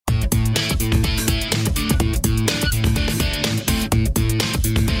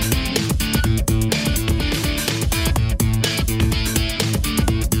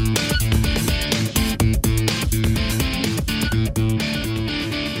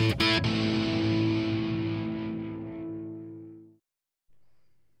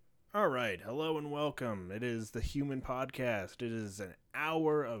All right, hello and welcome. It is the Human Podcast. It is an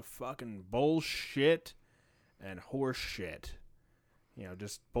hour of fucking bullshit and horse shit. You know,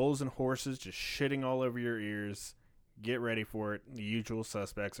 just bulls and horses just shitting all over your ears. Get ready for it. The usual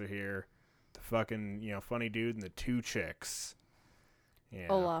suspects are here. The fucking, funny dude and the two chicks. Yeah.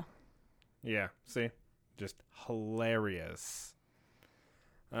 Hola. Yeah, see? Just hilarious.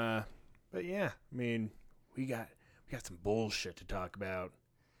 But yeah, I mean, we got some bullshit to talk about.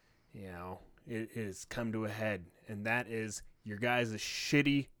 It has come to a head, and that is your guys'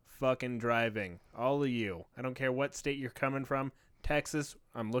 shitty fucking driving. All of you. I don't care what state you're coming from. Texas,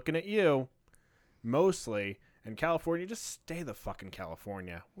 I'm looking at you. Mostly. And California, just stay the fucking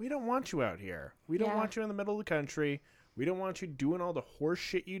California. We don't want you out here. We don't want you in the middle of the country. We don't want you doing all the horse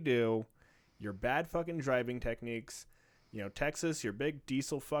shit you do. Your bad fucking driving techniques. Texas, your big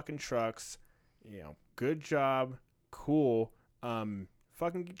diesel fucking trucks. Good job. Cool.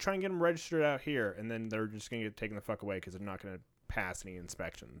 Fucking try and get them registered out here, and then they're just going to get taken the fuck away because they're not going to pass any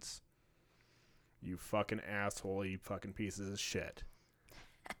inspections. You fucking asshole, you fucking pieces of shit.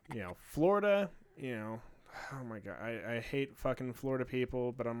 Florida, oh my God. I hate fucking Florida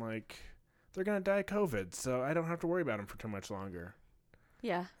people, but I'm like, they're going to die of COVID, so I don't have to worry about them for too much longer.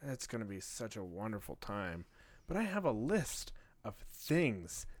 Yeah. It's going to be such a wonderful time. But I have a list of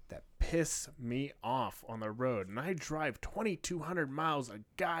things that piss me off on the road, and I drive 2,200 miles a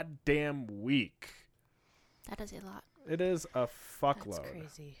goddamn week. That is a lot. It is a fuckload. That's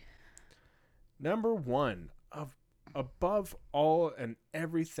crazy. Number one, above all and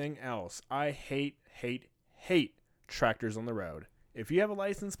everything else, I hate tractors on the road. If you have a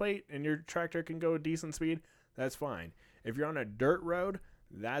license plate and your tractor can go a decent speed, that's fine. If you're on a dirt road,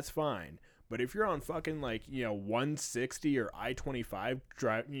 that's fine. But if you're on fucking 160 or I-25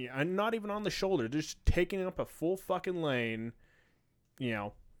 driving, and not even on the shoulder, just taking up a full fucking lane,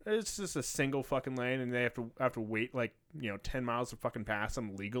 it's just a single fucking lane, and they have to wait 10 miles to fucking pass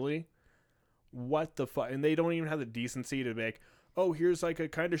them legally. What the fuck? And they don't even have the decency to be like, oh, here's a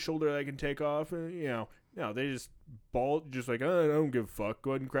kind of shoulder that I can take off. No, they just oh, I don't give a fuck.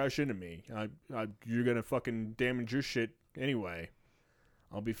 Go ahead and crash into me. You're gonna fucking damage your shit anyway.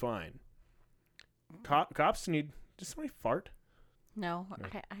 I'll be fine. Cops need... Does somebody fart? No.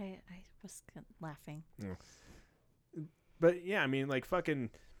 I was laughing. No. But yeah, I mean, fucking...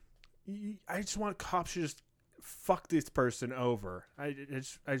 I just want cops to just fuck this person over. I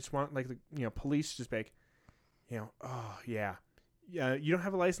just want, police to just be like, oh, yeah. Yeah, you don't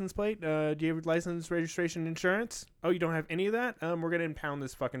have a license plate? Do you have license, registration, insurance? Oh, you don't have any of that? We're going to impound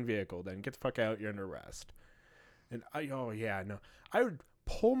this fucking vehicle then. Get the fuck out. You're under arrest. And I would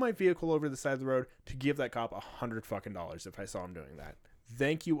pull my vehicle over the side of the road to give that cop $100 fucking if I saw him doing that.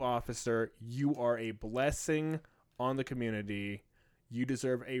 Thank you, officer. You are a blessing on the community. You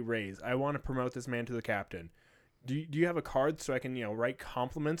deserve a raise. I want to promote this man to the captain. Do you have a card so I can, write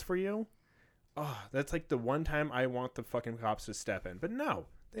compliments for you? Oh, that's the one time I want the fucking cops to step in. But no,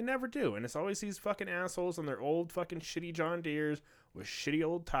 they never do. And it's always these fucking assholes on their old fucking shitty John Deeres with shitty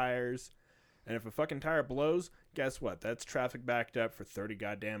old tires. And if a fucking tire blows, guess what? That's traffic backed up for 30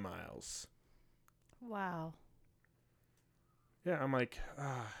 goddamn miles. Wow. Yeah, I'm like,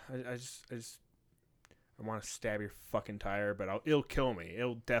 I want to stab your fucking tire, but it'll kill me.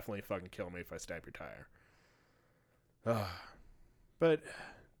 It'll definitely fucking kill me if I stab your tire. But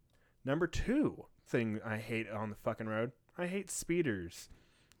number two thing I hate on the fucking road, I hate speeders.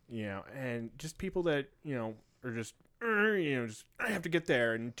 And just people that, are just... just I have to get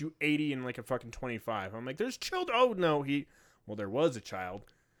there and do 80 in a fucking 25. I'm like, there's children. Oh no, there was a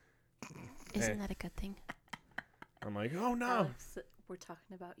child. Isn't that a good thing? I'm like, oh no. Alex, we're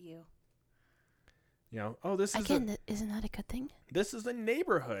talking about you. This is isn't that a good thing? This is a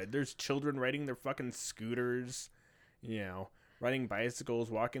neighborhood. There's children riding their fucking scooters, riding bicycles,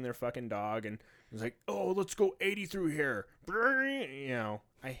 walking their fucking dog, and it's like, oh, let's go 80 through here.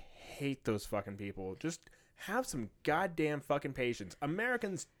 I hate those fucking people. Just have some goddamn fucking patience.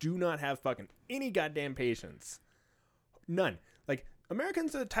 Americans do not have fucking any goddamn patience. None.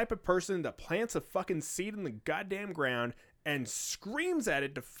 Americans are the type of person that plants a fucking seed in the goddamn ground and screams at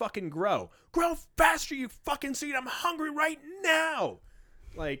it to fucking grow. Grow faster, you fucking seed. I'm hungry right now.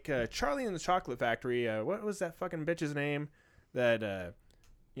 Charlie in the Chocolate Factory. What was that fucking bitch's name that,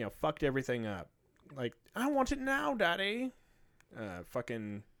 fucked everything up? I want it now, daddy.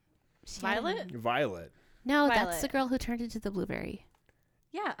 Fucking... Violet. No, Violet. that's the girl who turned into the blueberry.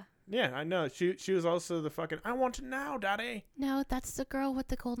 Yeah. Yeah, I know. She was also the fucking, I want it now, daddy. No, that's the girl with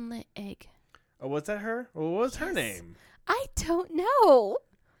the golden egg. Oh, was that her? Well, what was her name? I don't know.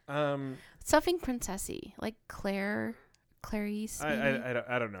 Um, Something princessy, like Claire Clarice.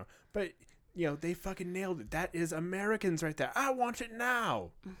 I don't know. But, you know, they fucking nailed it. That is Americans right there. I want it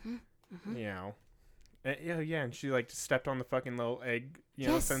now. Mm-hmm. Mm-hmm. You know. Yeah, and she, like, stepped on the fucking little egg, you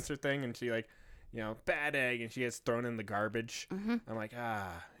know, Yes. sensor thing, and she, like, you know, bad egg, and she gets thrown in the garbage. Mm-hmm. I'm like,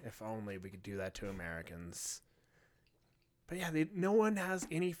 if only we could do that to Americans. But yeah, no one has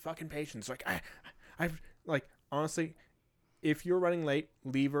any fucking patience. Like, I've, like, honestly, if you're running late,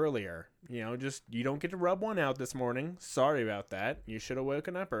 leave earlier. You know, just, you don't get to rub one out this morning. Sorry about that. You should have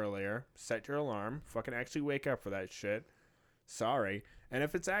woken up earlier. Set your alarm. Fucking actually wake up for that shit. Sorry. And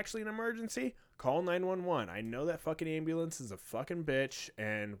if it's actually an emergency, call 911. I know that fucking ambulance is a fucking bitch,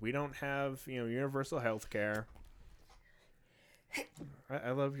 and we don't have, you know, universal health care.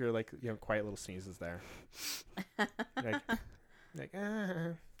 I love your, like, you know, quiet little sneezes there. like,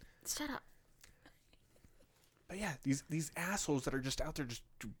 Shut up. But yeah, these assholes that are just out there just,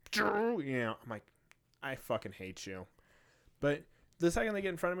 you know, I'm like, I fucking hate you. But the second they get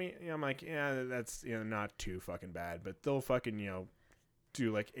in front of me, you know, I'm like, yeah, that's, you know, not too fucking bad. But they'll fucking, you know,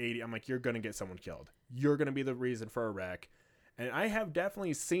 do like 80. I'm like, you're going to get someone killed. You're going to be the reason for a wreck. And I have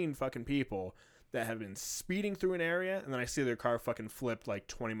definitely seen fucking people that have been speeding through an area, and then I see their car fucking flipped like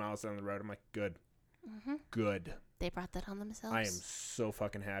 20 miles down the road. I'm like, good. Mm-hmm. Good. They brought that on themselves. I am so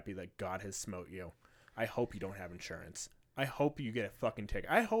fucking happy that God has smote you. I hope you don't have insurance. I hope you get a fucking ticket.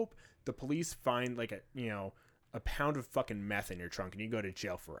 I hope the police find like a pound of fucking meth in your trunk and you go to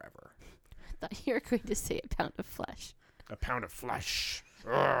jail forever. I thought you were going to say a pound of flesh. A pound of flesh.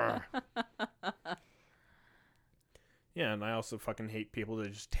 Ugh. Yeah, and I also fucking hate people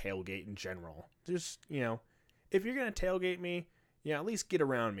that just tailgate in general. Just, you know, if you're going to tailgate me, yeah, at least get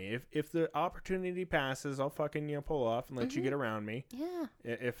around me. If the opportunity passes, I'll fucking, you know, pull off and let you get around me. Yeah.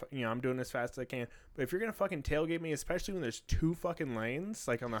 If, you know, I'm doing as fast as I can. But if you're going to fucking tailgate me, especially when there's 2 fucking lanes,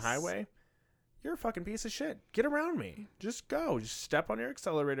 like on the highway, you're a fucking piece of shit. Get around me. Just go. Just step on your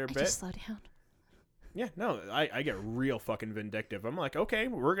accelerator a bit. Just slow down. Yeah, no, I get real fucking vindictive. I'm like, okay,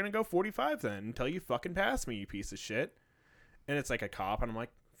 we're going to go 45 then until you fucking pass me, you piece of shit. And it's like a cop, and I'm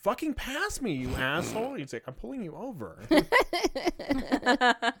like, fucking pass me, you asshole. He's like, I'm pulling you over.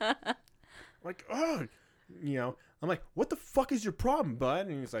 Like, oh, you know, I'm like, what the fuck is your problem, bud?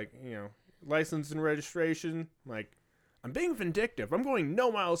 And he's like, you know, license and registration. I'm like, I'm being vindictive. I'm going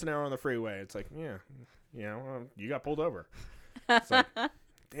no miles an hour on the freeway. It's like, yeah, you know, you got pulled over. It's like,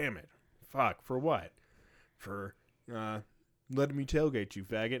 damn it. Fuck, for what? For letting me tailgate you,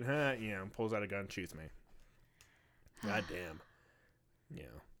 faggot, huh? You know, pulls out a gun, shoots me. God damn. Yeah.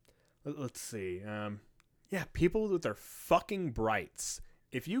 Let's see. Yeah, people with their fucking brights.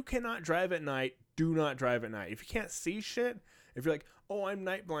 If you cannot drive at night, do not drive at night. If you can't see shit, if you're like, oh, I'm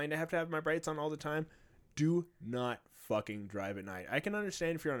night blind, I have to have my brights on all the time, do not fucking drive at night. I can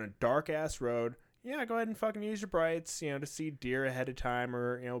understand if you're on a dark ass road, yeah, go ahead and fucking use your brights, you know, to see deer ahead of time,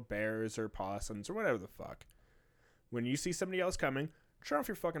 or, you know, bears or possums or whatever the fuck. When you see somebody else coming, turn off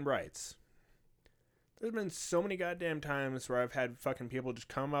your fucking brights. There's been so many goddamn times where I've had fucking people just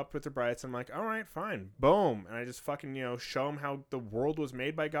come up with their brights. And I'm like, all right, fine. Boom. And I just fucking, you know, show them how the world was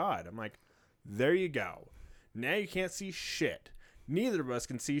made by God. I'm like, there you go. Now you can't see shit. Neither of us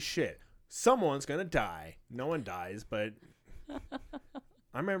can see shit. Someone's going to die. No one dies, but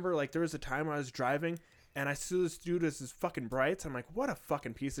I remember, like, there was a time I was driving and I saw this dude with his fucking brights. I'm like, what a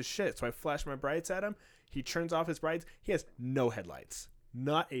fucking piece of shit. So I flash my brights at him. He turns off his brights. He has no headlights.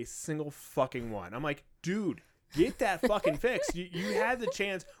 Not a single fucking one. I'm like, dude, get that fucking fixed. You had the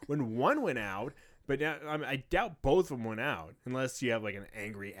chance when one went out, but now I doubt both of them went out unless you have like an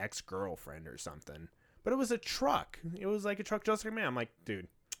angry ex-girlfriend or something. But it was a truck. It was like a truck just like me. I'm like, dude,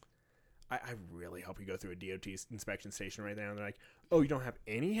 I really hope you go through a DOT inspection station right now. And they're like, oh, you don't have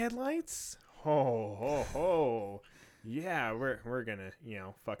any headlights? Ho, ho, ho. Yeah, we're gonna, you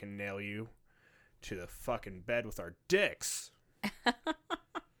know, fucking nail you to the fucking bed with our dicks.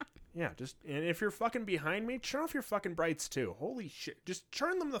 Yeah, and if you're fucking behind me, turn off your fucking brights too. Holy shit. Just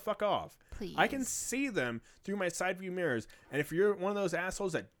turn them the fuck off. Please. I can see them through my side view mirrors. And if you're one of those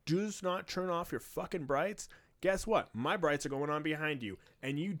assholes that does not turn off your fucking brights, guess what? My brights are going on behind you.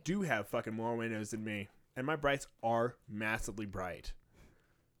 And you do have fucking more windows than me. And my brights are massively bright.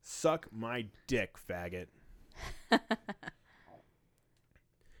 Suck my dick, faggot.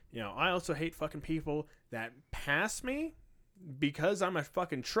 You know, I also hate fucking people that pass me because I'm a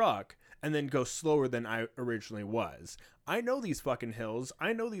fucking truck and then go slower than I originally was. I know these fucking hills.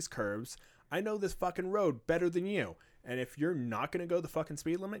 I know these curves. I know this fucking road better than you. And if you're not going to go the fucking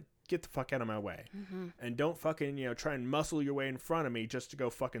speed limit, get the fuck out of my way. Mm-hmm. And don't fucking, you know, try and muscle your way in front of me just to go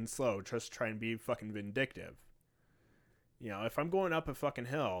fucking slow. Just try and be fucking vindictive. You know, if I'm going up a fucking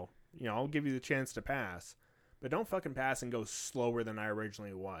hill, you know, I'll give you the chance to pass. but don't fucking pass and go slower than I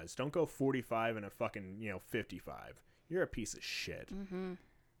originally was. Don't go 45 and a fucking, 55. You're a piece of shit. Mm-hmm.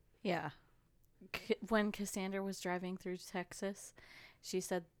 Yeah. When Cassandra was driving through Texas, she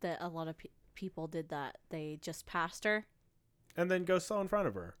said that a lot of people did that. They just passed her. And then go slow in front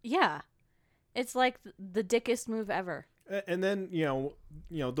of her. Yeah. It's like the dickest move ever. And then,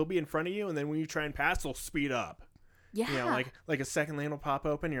 they'll be in front of you, and then when you try and pass, they'll speed up. Yeah. Like a second lane will pop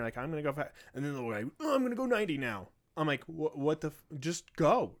open, you're like, I'm going to go fast. And then they'll be like, oh, I'm going to go 90 now. I'm like, what the just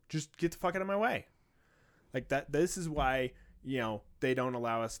go. Just get the fuck out of my way. Like that. This is why, they don't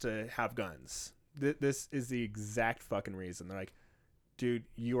allow us to have guns. This is the exact fucking reason. They're like, dude,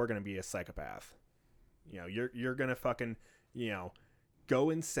 you are going to be a psychopath. You're going to fucking, go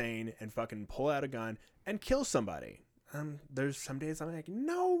insane and fucking pull out a gun and kill somebody. There's some days I'm like,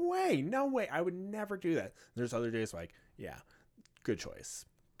 no way. I would never do that. There's other days like, yeah, good choice.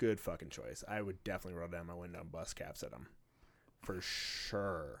 Good fucking choice. I would definitely roll down my window and bust caps at them. For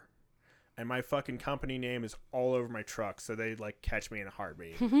sure. And my fucking company name is all over my truck, so they like catch me in a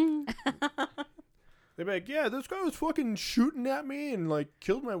heartbeat. They'd be like, yeah, this guy was fucking shooting at me and like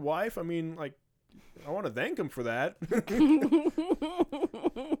killed my wife. I mean, like, I want to thank him for that.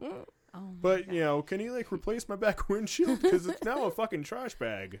 But, can he like replace my back windshield? Because it's now a fucking trash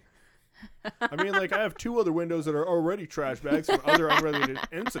bag. I mean, like, I have 2 other windows that are already trash bags from other unrelated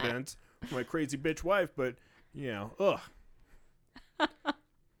incidents from my crazy bitch wife, but, ugh.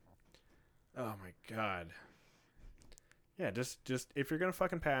 Oh my God. Yeah, just if you're gonna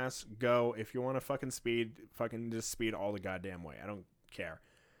fucking pass, go. If you want to fucking speed, fucking just speed all the goddamn way. I don't care.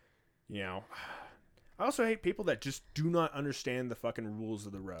 I also hate people that just do not understand the fucking rules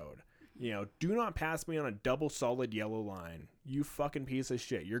of the road. Do not pass me on a double solid yellow line. You fucking piece of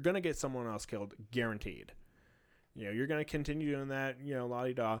shit. You're gonna get someone else killed, guaranteed. You're gonna continue doing that,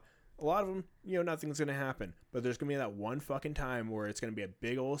 la-di-da. A lot of them, nothing's going to happen. But there's going to be that one fucking time where it's going to be a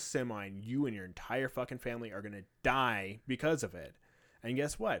big old semi and you and your entire fucking family are going to die because of it. And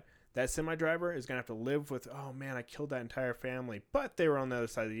guess what? That semi driver is going to have to live with, oh man, I killed that entire family, but they were on the other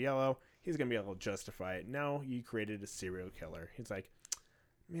side of the yellow. He's going to be able to justify it. No, you created a serial killer. He's like,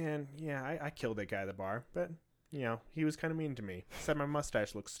 man, yeah, I killed that guy at the bar, but, he was kind of mean to me. Said my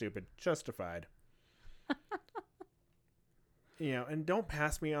mustache looks stupid. Justified. And don't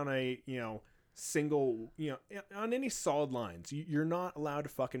pass me on a, single, on any solid lines. You're not allowed to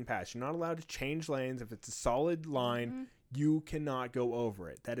fucking pass. You're not allowed to change lanes. If it's a solid line, you cannot go over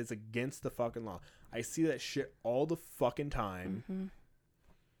it. That is against the fucking law. I see that shit all the fucking time. Mm-hmm.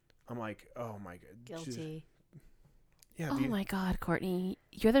 I'm like, oh my God. Guilty. Yeah. Oh my God, Courtney.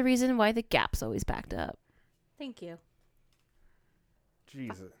 You're the reason why the Gap's always backed up. Thank you.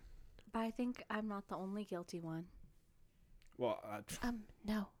 Jesus. But I think I'm not the only guilty one. Well,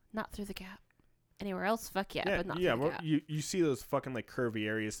 no, not through the Gap. Anywhere else, fuck yeah, but not yeah. through the Gap. You see those fucking like curvy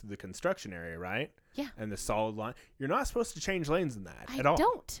areas through the construction area, right? Yeah. And the solid line. You're not supposed to change lanes in that at all. I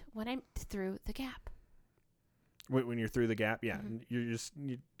don't when I'm through the Gap. When you're through the Gap, yeah, Mm-hmm.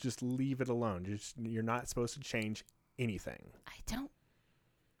 you just leave it alone. You're not supposed to change anything. I don't.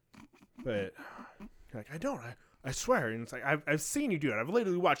 But like I don't. I swear, and it's like I've seen you do it. I've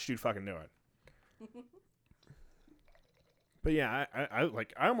literally watched you fucking do it. But yeah,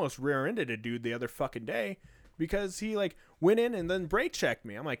 I almost rear-ended a dude the other fucking day because he like went in and then brake checked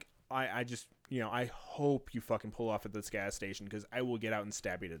me. I'm like, I just, I hope you fucking pull off at this gas station because I will get out and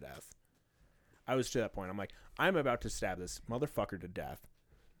stab you to death. I was to that point. I'm like, I'm about to stab this motherfucker to death.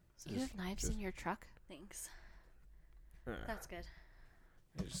 You have knives in your truck? Thanks. That's good.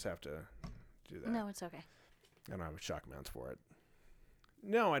 You just have to do that. No, it's okay. I don't have shock mounts for it.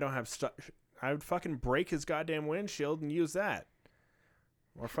 No, I don't have I would fucking break his goddamn windshield and use that.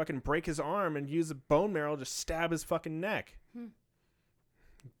 Or fucking break his arm and use a bone marrow to stab his fucking neck.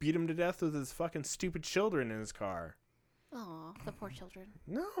 Beat him to death with his fucking stupid children in his car. Aw, the poor children.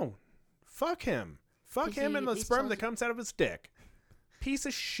 No. Fuck him. Fuck Did him he and the at least sperm tell that comes out of his dick. Piece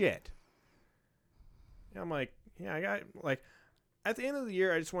of shit. Yeah, I'm like, yeah, I got, like, at the end of the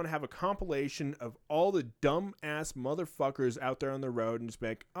year, I just want to have a compilation of all the dumb-ass motherfuckers out there on the road and just be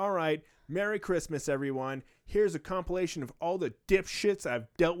like, all right, Merry Christmas, everyone. Here's a compilation of all the dipshits I've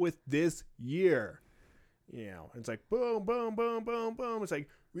dealt with this year. It's like, boom, boom, boom, boom, boom. It's like,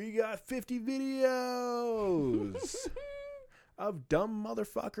 we got 50 videos of dumb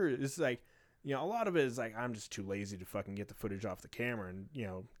motherfuckers. It's like, a lot of it is like, I'm just too lazy to fucking get the footage off the camera and,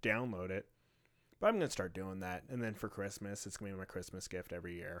 download it. But I'm going to start doing that. And then for Christmas, it's going to be my Christmas gift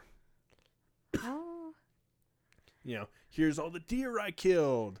every year. Oh. Here's all the deer I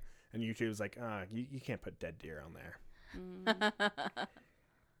killed. And YouTube's like, you can't put dead deer on there.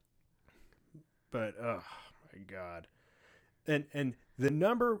 But, oh, my God. And the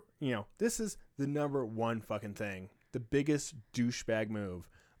number, this is the number one fucking thing. The biggest douchebag move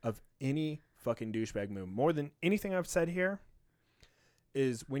of any fucking douchebag move, more than anything I've said here,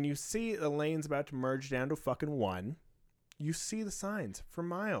 is when you see the lane's about to merge down to fucking one, you see the signs for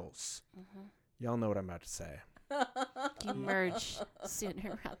miles. Mm-hmm. Y'all know what I'm about to say. You merge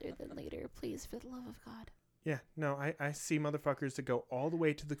sooner rather than later, please, for the love of God. Yeah, no, I see motherfuckers that go all the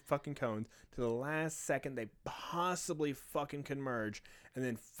way to the fucking cones to the last second they possibly fucking can merge and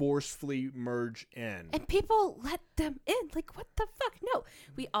then forcefully merge in. And people let them in. Like, what the fuck? No.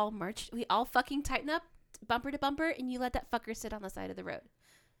 We all merged. We all fucking tighten up bumper to bumper, and you let that fucker sit on the side of the road.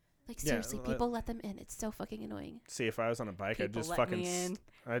 Like, seriously, people let them in. It's so fucking annoying. See, if I was on a bike, I'd People just let fucking... me in.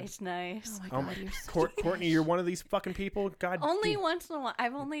 It's nice. Oh my God, you're such a Courtney, bitch. you're one of these fucking people? God Only damn. once in a while.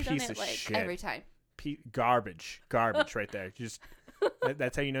 I've only done Piece it of like shit. Every time. Garbage right there. Just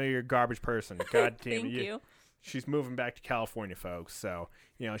that's how you know you're a garbage person. God damn Thank it. you. She's moving back to California, folks. So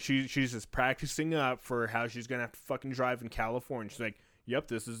she's just practicing up for how she's gonna have to fucking drive in California. She's like, "Yep,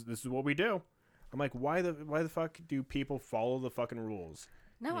 this is what we do." I'm like, why the fuck do people follow the fucking rules?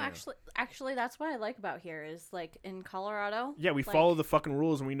 No, Yeah. actually, that's what I like about here is like in Colorado. Yeah, we like, follow the fucking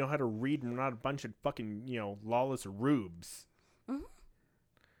rules and we know how to read. And we're not a bunch of fucking lawless rubes. Mhm.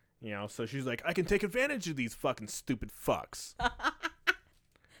 So she's like, I can take advantage of these fucking stupid fucks.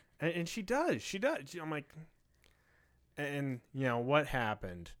 and she does. I'm like, and what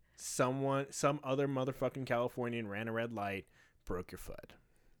happened? Some other motherfucking Californian ran a red light, broke your foot.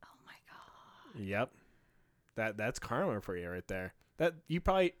 Oh my God. Yep. That's karma for you right there. That you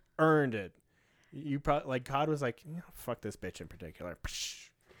probably earned it. You probably, like, God was like, fuck this bitch in particular. Psh.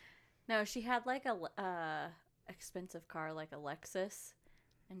 No, she had like a expensive car, like a Lexus,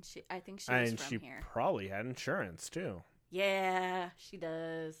 and I think she was And from she here. probably had insurance too. Yeah, she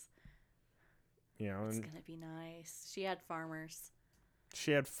does. It's And gonna be nice. She had farmers.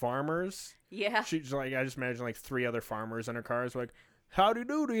 she had farmers. Yeah. She's like, I just imagine like 3 other farmers in her car. It's like, howdy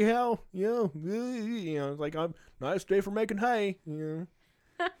doody, hell, it's like, I'm nice day for making hay,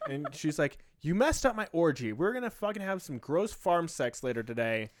 And she's like, you messed up my orgy. We're gonna fucking have some gross farm sex later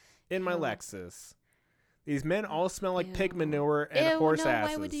today in my Ew. Lexus. These men all smell like pig Ew. manure and Ew, horse no,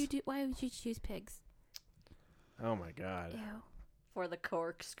 asses. why would you choose pigs? Oh my God. Ew. For the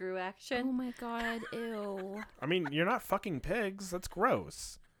corkscrew Oh action. my God, ew. I mean, you're not fucking pigs. That's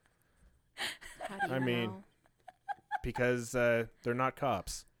gross. How do you I mean, know? Because they're not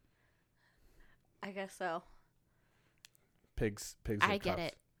cops. I guess so. Pigs. I are get cops.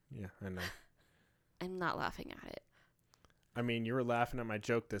 it. Yeah, I know. I'm not laughing at it. I mean, you were laughing at my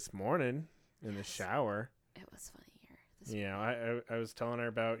joke this morning in the Yes. shower. It was funnier. This I was telling her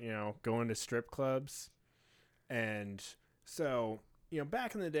about, going to strip clubs. And so,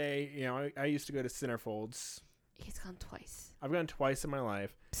 back in the day, I used to go to Centerfolds. He's gone twice. I've gone twice in my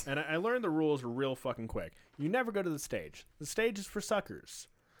life. And I learned the rules real fucking quick. You never go to the stage. The stage is for suckers.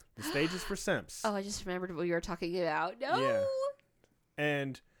 The stage is for simps. Oh, I just remembered what you were talking about. No. Yeah.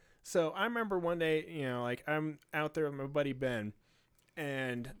 And so I remember one day, I'm out there with my buddy Ben,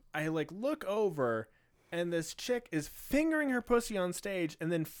 and I look over, and this chick is fingering her pussy on stage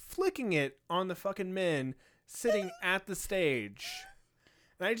and then flicking it on the fucking men sitting at the stage.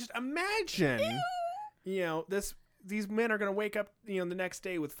 And I just imagine, these men are gonna wake up, the next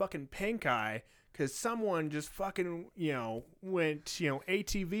day with fucking pink eye because someone just fucking, went,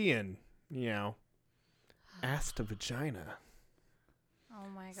 ATV-ing, ass to vagina. Oh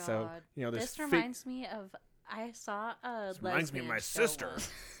my God. So, there's this reminds me of I saw a This reminds me of lesbian my show sister. once.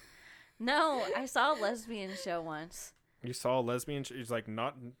 No, I saw a lesbian show once. You saw a lesbian. She's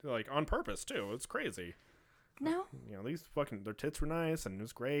not on purpose too. It's crazy. No. These fucking their tits were nice and it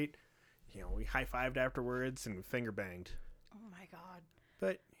was great. We high fived afterwards and finger banged. Oh my God.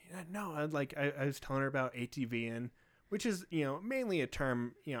 But no, I was telling her about ATVing, which is mainly a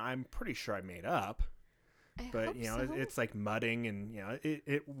term I'm pretty sure I made up. But hope so. it's like mudding and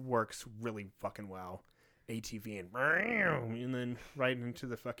it works really fucking well. ATV and then right into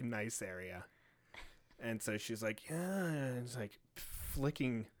the fucking nice area. And so she's like, yeah, and it's like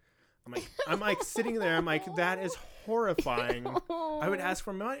flicking. I'm like sitting there. I'm like, that is horrifying. I would ask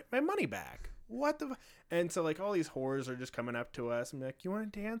for my money back. What the? And so all these whores are just coming up to us and be like, you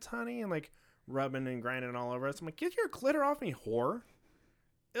want to dance, honey? And rubbing and grinding all over us. I'm like, get your glitter off me, whore.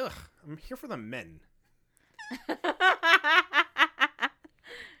 Ugh, I'm here for the men.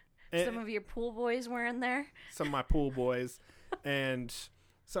 Some of your pool boys were in there. Some of my pool boys. And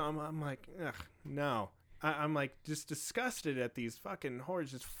so I'm like, ugh, no. I'm just disgusted at these fucking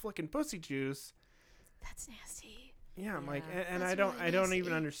whores just flicking pussy juice. That's nasty. Yeah, I'm like, Yeah. and That's I really don't even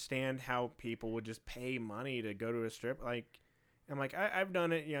nasty. understand how people would just pay money to go to a strip. Like, I'm like, I've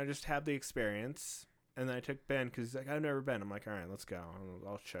done it, just have the experience. And then I took Ben because like I've never been. I'm like, all right, let's go.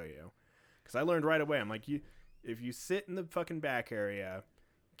 I'll show you. Because I learned right away. I'm like, if you sit in the fucking back area,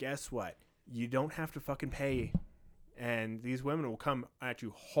 guess what? You don't have to fucking pay. And these women will come at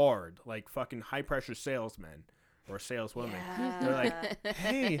you hard, like fucking high pressure salesmen or saleswomen. They're like,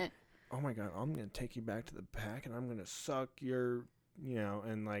 hey, oh my god, I'm gonna take you back to the back and I'm gonna suck your,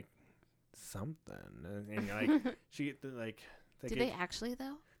 and like something. And you're like, Do they actually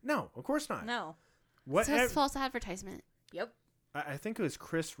though? No, of course not. No. What? So it's false advertisement. Yep. I think it was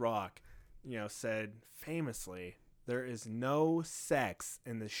Chris Rock, said famously, there is no sex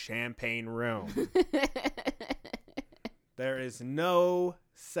in the champagne room. There is no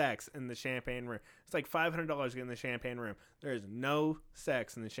sex in the champagne room. It's like $500 to get in the champagne room. There is no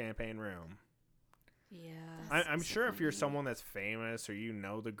sex in the champagne room. Yeah. I'm sure if you're insane. someone that's famous or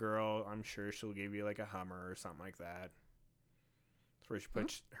the girl, I'm sure she'll give you like a Hummer or something like that. That's where she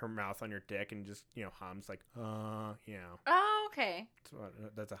puts her mouth on your dick and just, hums like, Oh, okay.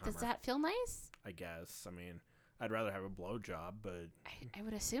 That's a Hummer. Does that feel nice? I guess. I mean, I'd rather have a blowjob, but I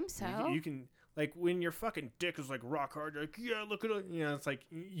would assume so. you can like when your fucking dick is like rock hard, you're like, yeah, look at it. It's like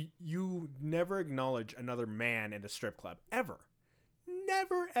you never acknowledge another man in a strip club ever.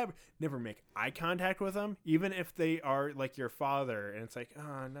 Never ever, never make eye contact with them, even if they are like your father. And it's like,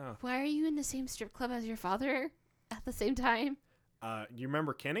 oh no. Why are you in the same strip club as your father at the same time? You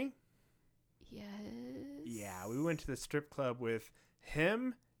remember Kenny? Yes. Yeah, we went to the strip club with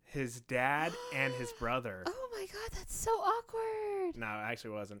him, his dad, and his brother. Oh my god, that's so awkward. No, it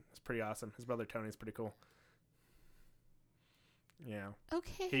actually wasn't. It's pretty awesome. His brother Tony's pretty cool. Yeah.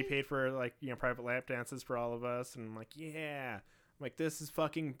 Okay. He paid for like, private lap dances for all of us, and I'm like, yeah. I'm like, this is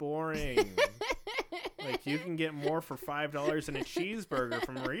fucking boring. Like, you can get more for $5 than a cheeseburger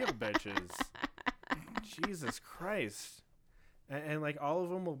from real bitches. Jesus Christ. And like all of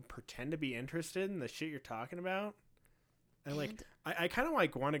them will pretend to be interested in the shit you're talking about. And like, I kind of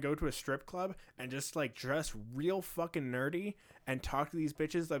like want to go to a strip club and just like dress real fucking nerdy and talk to these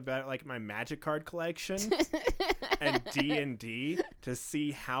bitches about like my magic card collection and D&D to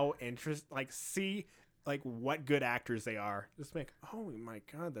see how see like what good actors they are. Just like, oh my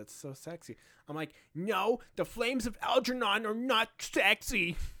god, that's so sexy. I'm like, no, the flames of Algernon are not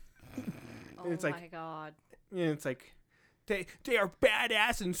sexy. Oh It's my like- god. It's like, they are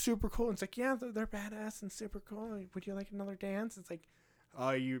badass and super cool. And it's like, yeah, they're badass and super cool. Would you like another dance? It's like,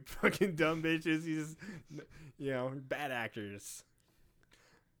 oh, you fucking dumb bitches. You just, bad actors.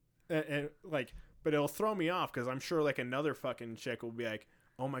 And like, but it'll throw me off because I'm sure like another fucking chick will be like,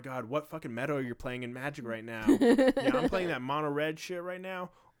 oh my god, what fucking meta are you playing in Magic right now? Yeah, I'm playing that mono red shit right now.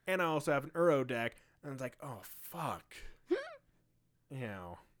 And I also have an Uro deck. And it's like, oh, fuck.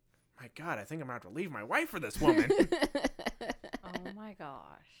 My god, I think I'm going to have to leave my wife for this woman. Oh my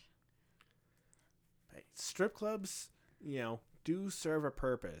gosh. Strip clubs, do serve a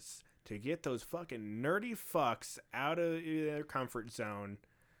purpose to get those fucking nerdy fucks out of their comfort zone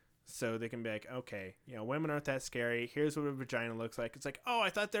so they can be like, okay, women aren't that scary. Here's what a vagina looks like. It's like, oh, I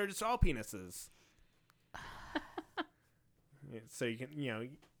thought they were just all penises. So you can,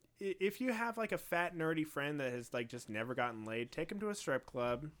 if you have like a fat nerdy friend that has like just never gotten laid, take him to a strip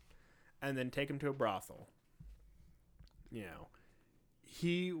club and then take him to a brothel.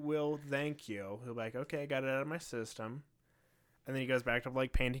 He will thank you. He'll be like, okay, I got it out of my system. And then he goes back to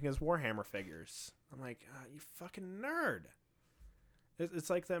like painting his Warhammer figures. I'm like, oh, you fucking nerd. It's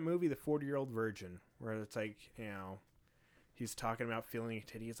like that movie, The 40-Year-Old Virgin, where it's like, he's talking about feeling a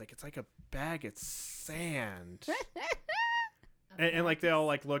titty. It's like a bag of sand. and like they all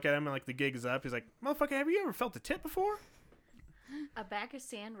like look at him and like the gig is up. He's like, motherfucker, have you ever felt a tit before? A bag of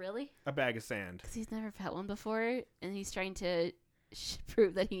sand, really? A bag of sand. Because he's never felt one before, and he's trying to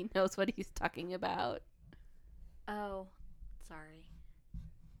prove that he knows what he's talking about. Oh, sorry.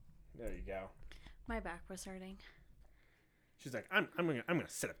 There you go. My back was hurting. She's like, I'm gonna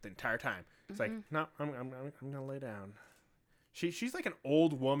sit up the entire time. It's like, no, I'm gonna lay down. She's like an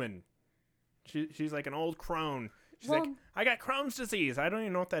old woman. She's like an old crone. She's like, I got Crohn's disease. I don't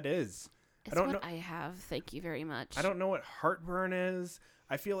even know what that is. It's I don't what know. I have. Thank you very much. I don't know what heartburn is.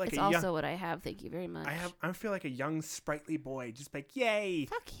 I feel like It's also what I have. Thank you very much. I feel like a young sprightly boy, just like, yay!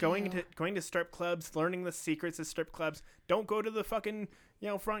 Fuck going you. to strip clubs, learning the secrets of strip clubs. Don't go to the fucking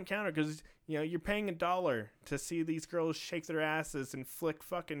front counter because you're paying $1 to see these girls shake their asses and flick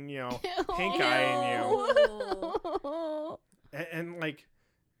fucking pink eye in you. And like,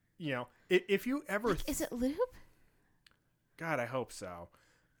 if you ever Is it lube? God, I hope so.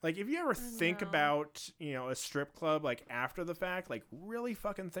 Like, if you ever think know. about, a strip club, like, after the fact, like, really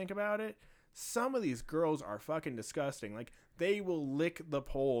fucking think about it, some of these girls are fucking disgusting. Like, they will lick the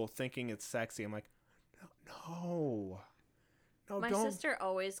pole thinking it's sexy. I'm like, no, My don't. sister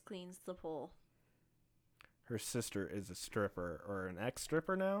always cleans the pool. Her sister is a stripper or an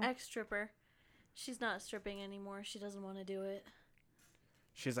ex-stripper now. Ex-stripper. She's not stripping anymore. She doesn't want to do it.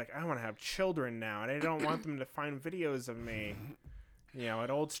 She's like, I want to have children now, and I don't want them to find videos of me, at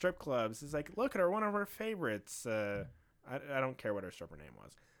old strip clubs. It's like, look at her, one of her favorites. I don't care what her stripper name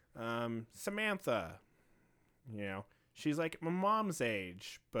was. Samantha. She's like my mom's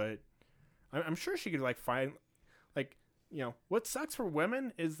age, but I'm sure she could, like, find, like, what sucks for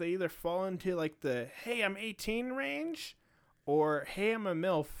women is they either fall into, like, the, hey, I'm 18 range, or, hey, I'm a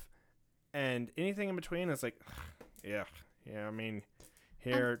MILF, and anything in between is like, yeah, I mean,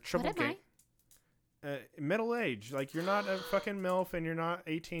 here, triple what am game. Middle age. Like, you're not a fucking MILF and you're not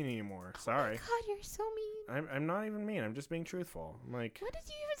 18 anymore. Sorry. Oh my God, you're so mean. I'm not even mean. I'm just being truthful. I'm like, When did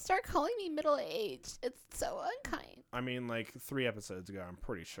you even start calling me middle-aged? It's so unkind. I mean, like, 3 episodes ago, I'm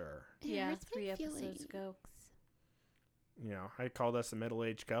pretty sure. It Yeah, hurts my 3 episodes feelings. ago. I called us a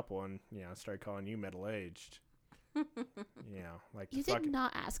middle-aged couple and, I started calling you middle-aged. Like You the did fucking,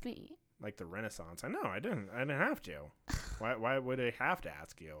 not ask me. like the Renaissance. I know, I didn't have to. Why would I have to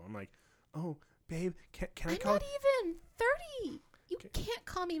ask you? I'm like, oh, babe, can I I'm call not even 30. You can't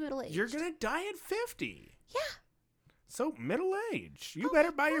call me middle-aged. You're going to die at 50. Yeah. So, middle-aged. You Oh better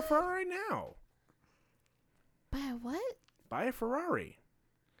my buy your God. Ferrari now. Buy a what? Buy a Ferrari.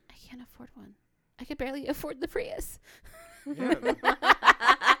 I can't afford one. I could barely afford the Prius. Yeah.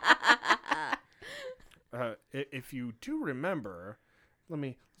 If you do remember,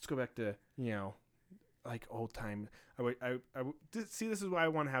 let's go back to, like old time. See, this is why I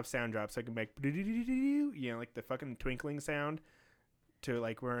want to have sound drops so I can make, like the fucking twinkling sound to,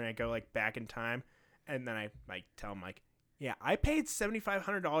 like, when I go, like, back in time. And then I, like, tell them, like, yeah, I paid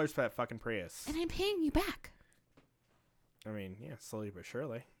 $7,500 for that fucking Prius. And I'm paying you back. I mean, yeah, slowly but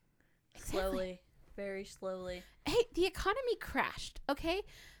surely. Exactly. Slowly. Very slowly. Hey, the economy crashed, okay?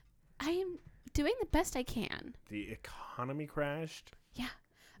 I am doing the best I can. The economy crashed. Yeah.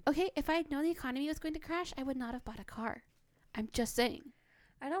 Okay, if I had known the economy was going to crash, I would not have bought a car. I'm just saying.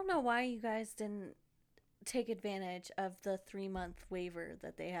 I don't know why you guys didn't take advantage of the 3-month waiver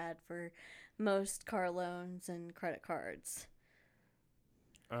that they had for most car loans and credit cards.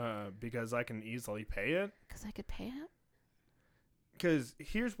 Because I can easily pay it. Because I could pay it. Because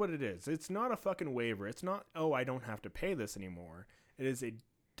here's what it is. It's not a fucking waiver. It's not, oh, I don't have to pay this anymore. It is a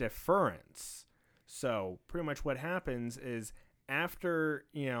deference. So pretty much what happens is after,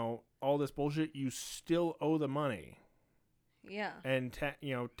 all this bullshit, you still owe the money. Yeah. And,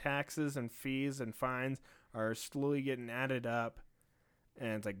 taxes and fees and fines are slowly getting added up.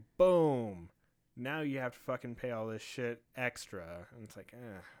 And it's like, boom. Now you have to fucking pay all this shit extra. And it's like,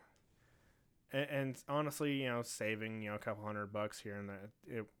 And honestly, saving, a couple $100 here and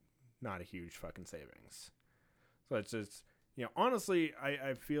there, not a huge fucking savings. So it's just, honestly,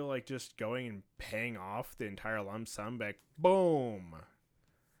 I feel like just going and paying off the entire lump sum back, boom,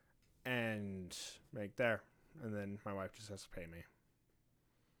 and make there. And then my wife just has to pay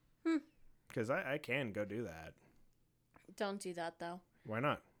me. Because I can go do that. Don't do that, though. Why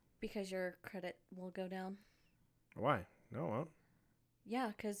not? Because your credit will go down. Why? No, it won't.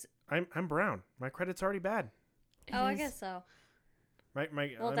 Yeah, because... I'm brown. My credit's already bad. I guess so. Well,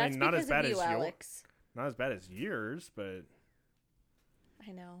 Well, I that's mean, not because as bad of you, as Alex. not as bad as yours, but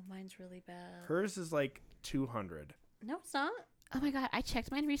I know. Mine's really bad. hers is like 200. No, it's not. Oh my God, I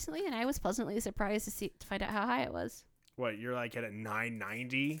checked mine recently and I was pleasantly surprised to find out how high it was. What, you're like at a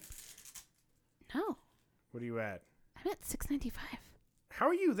 990? No, What are you at? I'm at 695. How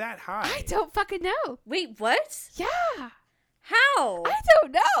are you that high? I don't fucking know. Wait, what? Yeah, How? I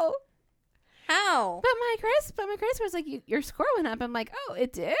don't know. How? But my credit score was like, your score went up. I'm like, oh,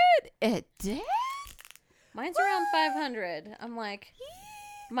 it did? It did? Mine's around 500. I'm like,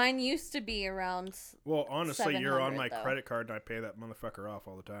 mine used to be around... Well, honestly, you're on 700 my though. credit card and I pay that motherfucker off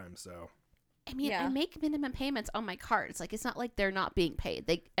all the time, so. I mean, Yeah. I make minimum payments on my cards. Like, it's not like they're not being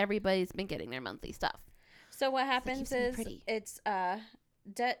paid. Everybody's been getting their monthly stuff, So what It's like happens keeps me is pretty. it's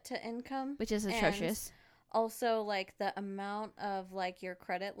debt to income. which is and atrocious. Also, like, the amount of, like, your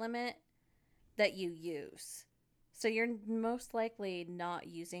credit limit that you use. So you're most likely not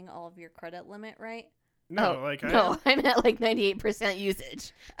using all of your credit limit, right? No, Oh, like, no, I'm at like 98%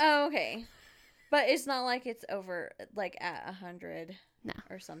 usage. Oh, okay. But it's not like it's over, like, at 100 No.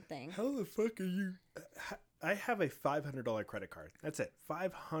 or something. how the fuck are you? I have a $500 credit card. That's it.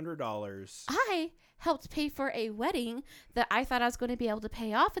 $500. I helped pay for a wedding that I thought I was going to be able to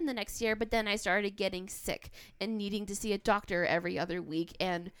pay off in the next year, but then I started getting sick and needing to see a doctor every other week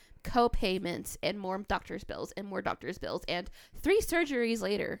and co-payments and more doctor's bills and more doctor's bills and 3 surgeries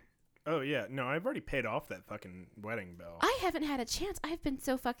later. Oh, yeah. No, I've already paid off that fucking wedding bill. I haven't had a chance. I've been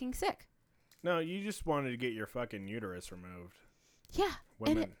so fucking sick. No, you just wanted to get your fucking uterus removed. Yeah,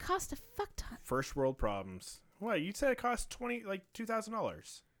 Women. and it cost a fuck ton. First world problems. What? You said it cost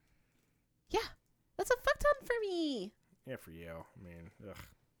 $2,000. Yeah, that's a fuck ton for me. Yeah, for you. I mean, ugh.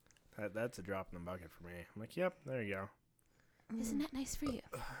 That's a drop in the bucket for me. I'm like, yep, there you go. Isn't that nice for you?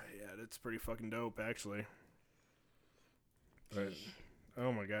 Yeah, that's pretty fucking dope, actually. But,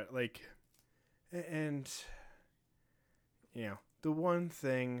 oh my god, like, and, you know, the one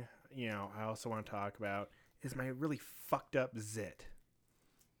thing, you know, I also want to talk about is my really fucked up zit.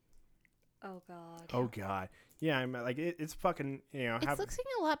 Oh god. Oh god. Yeah, I'm like, it's fucking, you know. It's looking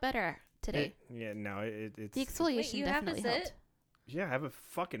a lot better today. It's. The exfoliation Wait, you have a definitely zit? helped. Yeah, I have a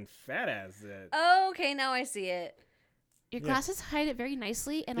fucking fat ass zit. Oh, okay, now I see it. Your Yeah. glasses hide it very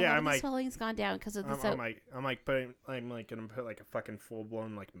nicely, and a Yeah, lot I'm of the like- swelling's gone down because of the soap. I'm like gonna put like a fucking full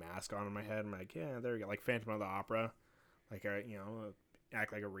blown like mask on my head. I'm like, yeah, there we go, like Phantom of the Opera, like you know,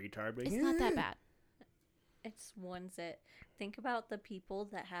 act like a retard. But It's not that bad. It's one zit. Think about the people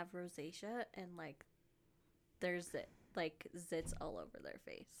that have rosacea and like there's like zits all over their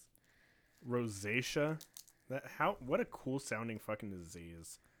face. Rosacea, what a cool sounding fucking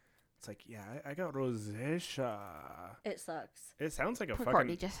disease. It's like, yeah, I got rosacea. It sucks. It sounds like a Poor fucking.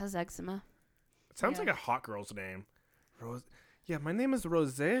 Courtney just has eczema. It sounds Yeah. like a hot girl's name. Yeah, my name is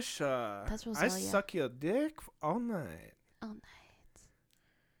Rosacea. That's I Rosalia. suck your dick all night. Oh, nice.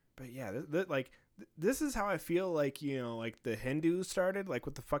 But yeah, this is how I feel like, you know, like the Hindus started, like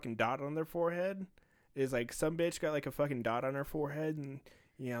with the fucking dot on their forehead. Is like some bitch got like a fucking dot on her forehead and,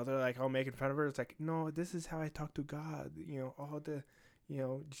 you know, they're like all making fun of her. It's like, no, this is how I talk to God. You know, all the,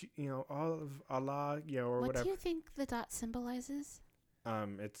 you know, all of Allah, you know, or What whatever. do you think the dot symbolizes?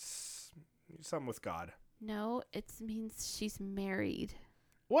 It's something with God. No, it means she's married.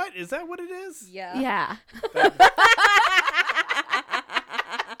 What? Is that what it is? Yeah. Yeah.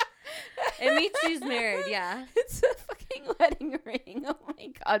 It means she's married, yeah. It's a fucking wedding ring. Oh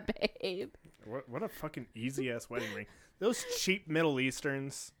my god, babe. What a fucking easy ass wedding ring. Those cheap Middle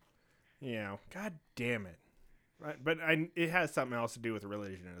Easterns, you know, god damn it. Right, but it has something else to do with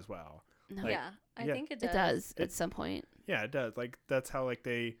religion as well. No, Like, yeah, I yeah. think it does. it does at some point. Yeah, it does. Like that's how like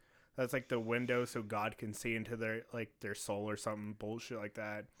that's like the window so God can see into their soul or something bullshit like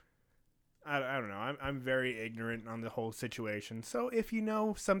that. I don't know. I'm very ignorant on the whole situation. So if you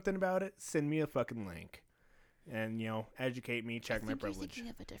know something about it, send me a fucking link, and you know, educate me. Check I my think you're privilege. thinking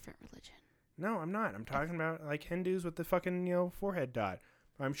of a different religion. No, I'm not. I'm talking about like Hindus with the fucking, you know, forehead dot.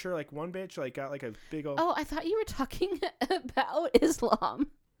 I'm sure like one bitch like got like a big old. Oh, I thought you were talking about Islam.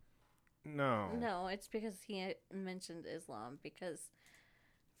 No. No, it's because he mentioned Islam because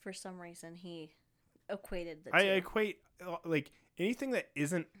for some reason he equated the I two. equate like anything that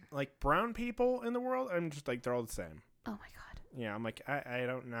isn't like brown people in the world. I'm just like they're all the same. Oh my god. Yeah, I'm like I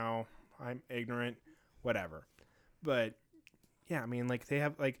don't know. I'm ignorant. Whatever. But yeah, I mean like they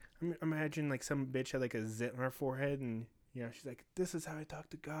have like imagine like some bitch had like a zit on her forehead and you know she's like this is how I talk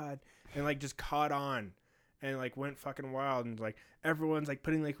to God and like just caught on. And like went fucking wild and like everyone's like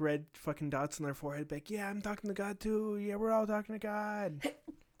putting like red fucking dots on their forehead like yeah I'm talking to God too, yeah we're all talking to God.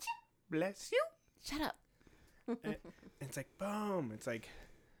 Bless you. Shut up. And it's like boom, it's like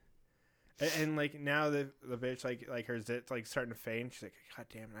and like now the bitch like her zit's like starting to fade. She's like god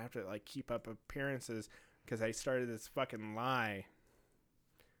damn it, I have to like keep up appearances because I started this fucking lie.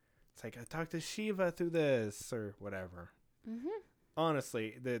 It's like I talked to Shiva through this or whatever. Mm-hmm.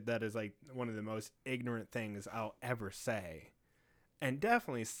 Honestly, that is like one of the most ignorant things I'll ever say. And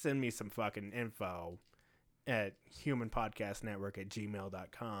definitely send me some fucking info at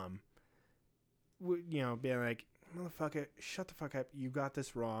humanpodcastnetwork@gmail.com. You know, being like, motherfucker, shut the fuck up. You got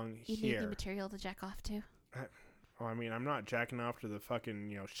this wrong You need here. new material to jack off to. Well, I mean, I'm not jacking off to the fucking,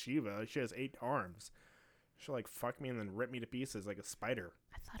 you know, Shiva. She has 8 arms. She'll like fuck me and then rip me to pieces like a spider.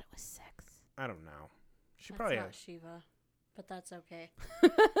 I thought it was sex. I don't know. She That's probably not has. Shiva, but that's okay. We're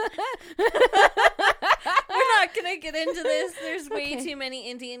not gonna get into this. There's way Okay. too many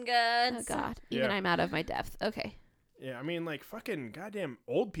Indian Oh gods. god. Even Yeah. I'm out of my depth. Okay. Yeah, I mean, like, fucking goddamn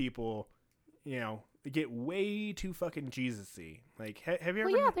old people, you know, they get way too fucking Jesus-y. Like, have you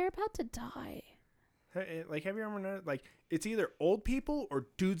ever... Well, yeah, they're about to die. Like, have you ever noticed, like, it's either old people or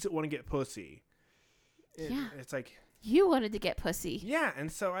dudes that want to get pussy. Yeah. It's like, You wanted to get pussy. Yeah,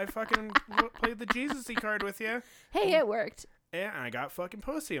 and so I fucking played the Jesus-y card with you. Hey, it worked. Yeah, and I got fucking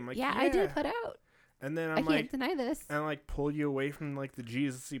pussy. I'm like, Yeah, I did put out. And then I I'm can't like, deny this. and I like pull you away from like the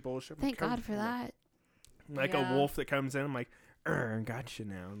Jesus-y bullshit. I'm Thank like, God for that. Like Yeah. a wolf that comes in. I'm like, gotcha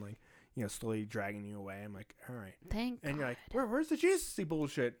now. And like, slowly dragging you away. I'm like, all right. Thank And God. you're like, where's the Jesus-y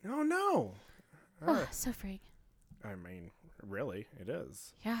bullshit? Oh no. Oh, so freeing. I mean, really, it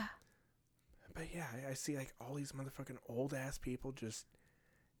is. Yeah. But yeah, I see like all these motherfucking old ass people just,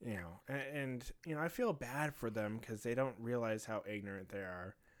 and I feel bad for them because they don't realize how ignorant they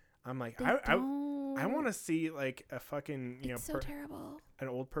are. I'm like, They I don't. want to see like a fucking It's so terrible. an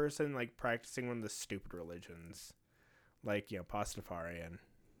old person like practicing one of the stupid religions, like Pastafarian,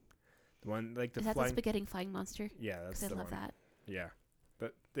 the one like the Is that the flying. spaghetti flying monster? Yeah, that's Because I the love one. that. Yeah,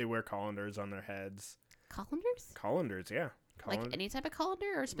 but they wear colanders on their heads. Colanders? Colanders, yeah. Like any type of colander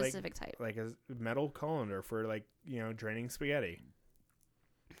or specific type? Like a metal colander for like draining spaghetti,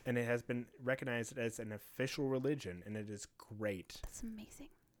 and it has been recognized as an official religion, and it is great. That's amazing.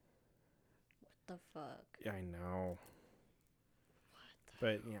 What the fuck? Yeah, I know.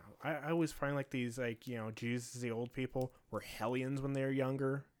 But I always find like these like Jesus, the old people were hellions when they were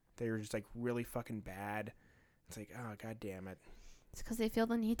younger. They were just like really fucking bad. It's like, oh god damn it. It's because they feel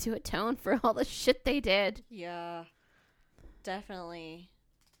the need to atone for all the shit they did. Yeah. Definitely.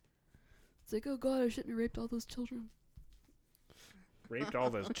 It's like, oh God, I shouldn't have raped all those children. Raped all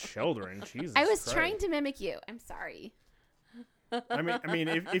those children. Jesus. I was Christ. trying to mimic you. I'm sorry. I mean,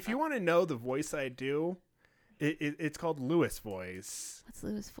 if you want to know the voice I do, it's called Lewis voice. What's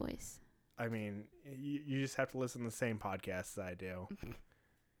Louis' voice? I mean, you just have to listen to the same podcasts I do.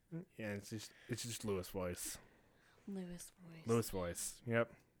 Yeah, it's just Lewis voice. Lewis voice. Lewis voice.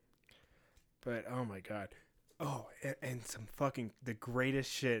 Yep. But oh my god. Oh, and some fucking the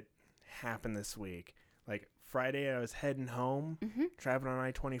greatest shit happened this week. Like Friday, I was heading home, traveling on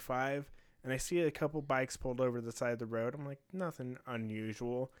I-25, and I see a couple bikes pulled over the side of the road. I'm like, nothing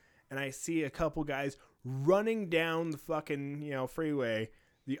unusual. And I see a couple guys running down the fucking, freeway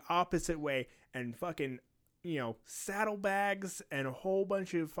the opposite way and fucking, saddlebags and a whole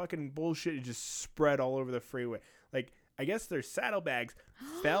bunch of fucking bullshit just spread all over the freeway. Like, I guess their saddlebags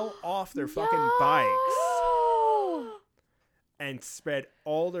fell off their fucking bikes and spread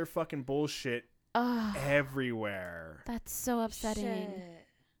all their fucking bullshit Oh, everywhere. that's so upsetting. Shit.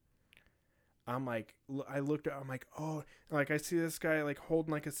 I'm like, I looked at, I'm like, oh, like I see this guy like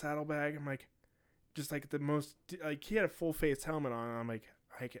holding like a saddlebag. I'm like, just like the most, like he had a full face helmet on. I'm like,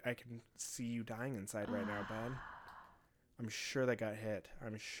 I can see you dying inside right now, bud. I'm sure that got hit.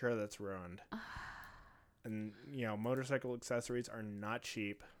 I'm sure that's ruined. And motorcycle accessories are not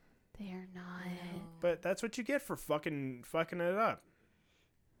cheap, They are not. No. but that's what you get for fucking it up.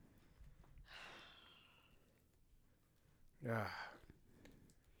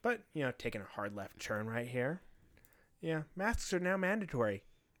 But taking a hard left turn right here. Yeah, masks are now mandatory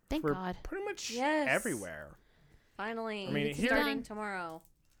Thank for God. pretty much Yes. everywhere. Finally. I mean, it's here- starting tomorrow.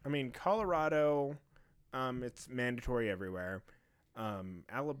 I mean, Colorado, it's mandatory everywhere.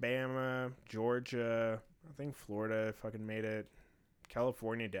 Alabama, Georgia, I think Florida fucking made it.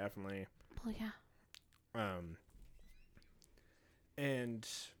 California definitely. Well, yeah. And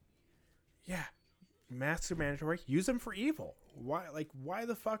yeah, masks are mandatory. Use them for evil. Why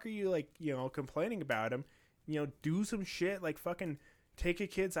the fuck are you complaining about them? Do some shit like fucking take a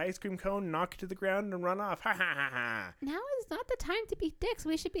kid's ice cream cone, knock it to the ground, and run off. Ha ha ha ha. Now is not the time to be dicks.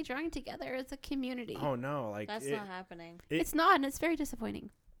 We should be drawing together as a community. Oh no, like That's not happening. It's not, and it's very disappointing.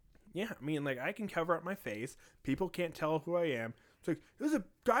 Yeah, I mean, like, I can cover up my face. People can't tell who I am. It's like, there's a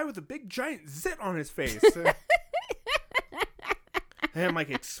guy with a big giant zit on his face. And I'm, like,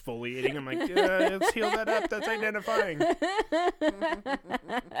 exfoliating. I'm like, let's heal that up. That's identifying.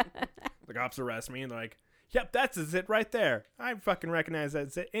 The cops arrest me, and they're like, yep, that's a zit right there. I fucking recognize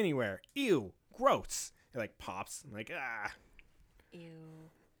that zit anywhere. Ew, gross. It, like, pops. I'm like, ah. Ew.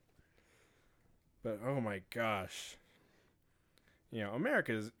 But, oh, my gosh.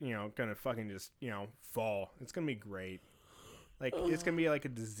 America's, gonna fucking just, fall. It's gonna be great. Like, it's gonna be like a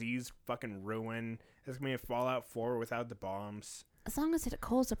disease fucking ruin. It's gonna be a Fallout 4 without the bombs. As long as it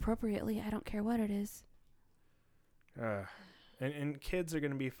cools appropriately, I don't care what it is. And kids are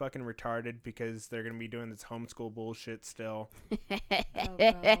gonna be fucking retarded because they're gonna be doing this homeschool bullshit still. Oh,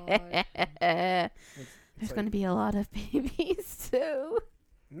 God. There's like- going to be a lot of babies, too.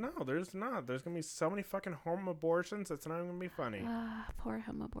 No, there's not. There's gonna be so many fucking home abortions. It's not gonna be funny. Poor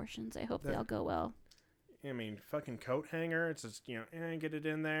home abortions. I hope they That- all go well. I mean, fucking coat hanger. It's just get it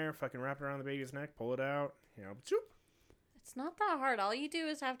in there. Fucking wrap it around the baby's neck. Pull it out. Zoop. It's not that hard. All you do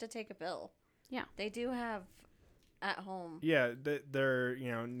is have to take a pill. Yeah. They do have at home. Yeah, they're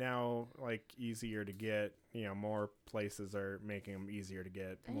now like easier to get. More places are making them easier to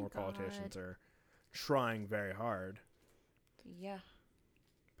get. Thank More politicians God. are trying very hard. Yeah.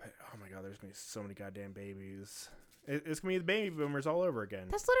 But oh my God, there's gonna be so many goddamn babies. It's gonna be the baby boomers all over again.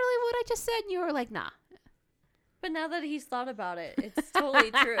 That's literally what I just said, and you were like, nah. But now that he's thought about it, it's totally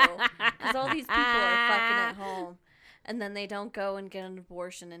true. Because all these people are fucking at home. And then they don't go and get an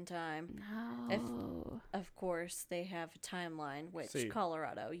abortion in time. No. Of course, they have a timeline, which See.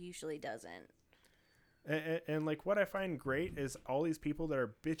 Colorado usually doesn't. And like what I find great is all these people that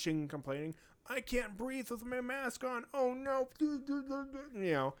are bitching, complaining. I can't breathe with my mask on. Oh no!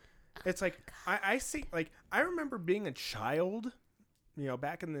 It's like I see. Like I remember being a child,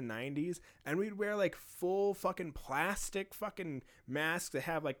 back in the 90s, and we'd wear like full fucking plastic fucking masks that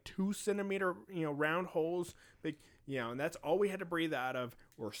have like 2 centimeter round holes. Like and that's all we had to breathe out of.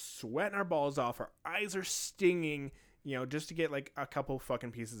 We're sweating our balls off. Our eyes are stinging. Just to get like a couple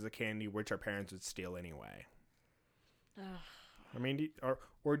fucking pieces of candy, which our parents would steal anyway. Ugh. I mean,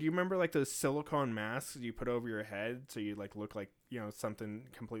 or do you remember like those silicone masks you put over your head so you like look like something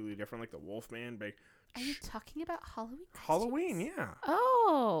completely different, like the Wolfman? But Are you talking about Halloween? Halloween, costumes? yeah.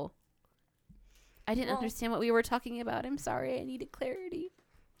 Oh. I didn't Well- understand what we were talking about. I'm sorry. I needed clarity.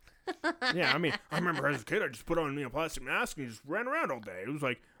 Yeah, I mean, I remember as a kid, I just put on a plastic mask and just ran around all day. It was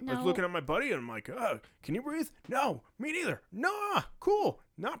like I was No. looking at my buddy and I'm like, can you breathe? No, me neither. No, cool,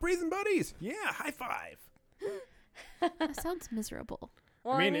 not breathing buddies. Yeah, high five. That sounds miserable.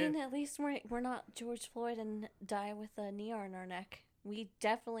 Well, I I mean, mean, at least we're not George Floyd and die with a knee on our neck. We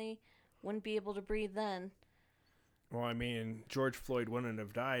definitely wouldn't be able to breathe then. Well, I mean, George Floyd wouldn't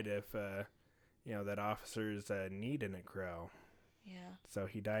have died if that officer's knee didn't grow. Yeah. So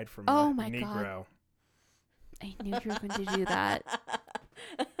he died from Oh my Negro. God. I knew you were going to do that.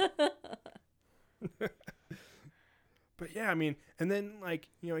 But yeah, I mean, and then like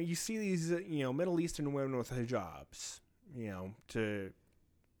you see these Middle Eastern women with hijabs,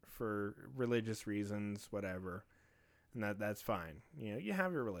 for religious reasons, whatever, and that's fine. You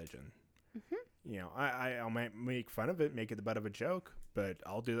have your religion. I'll make fun of it, make it the butt of a joke, but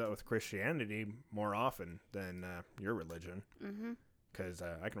I'll do that with Christianity more often than your religion, because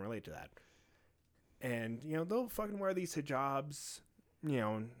I can relate to that. And they'll fucking wear these hijabs,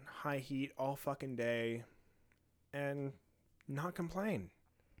 in high heat all fucking day, and not complain.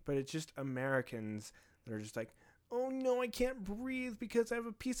 But it's just Americans that are just like, oh no, I can't breathe because I have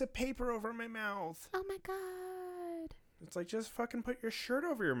a piece of paper over my mouth. Oh my God. It's like, just fucking put your shirt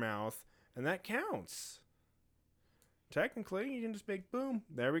over your mouth, and that counts. Technically, you can just make boom.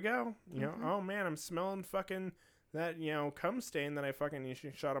 There we go. Oh man, I'm smelling fucking that, cum stain that I fucking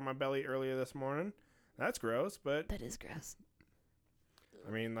shot on my belly earlier this morning. That's gross, but That is gross.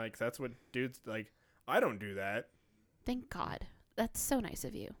 I mean, like, that's what dudes, like, I don't do that. Thank God. That's so nice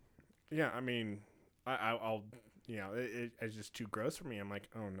of you. Yeah, I mean, I'll it's just too gross for me. I'm like,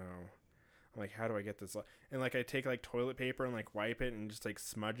 oh no. I'm like, how do I get this? And like, I take like toilet paper and like wipe it and just like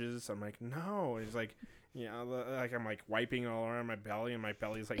smudges. I'm like, no. It's like, like I'm like wiping it all around my belly and my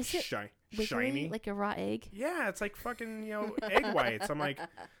belly's like Is it shiny. Wiggly, like a raw egg? Yeah, it's like fucking, egg whites. I'm like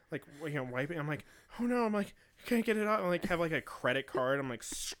wiping. I'm like, oh no. I'm like, can't get it out. I'm like, have like a credit card. I'm like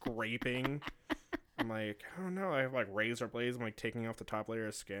scraping. I'm like, oh no. I have like razor blades. I'm like taking off the top layer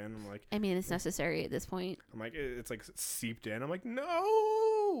of skin. I'm like, I mean, it's necessary at this point. I'm like, it's like seeped in. I'm like,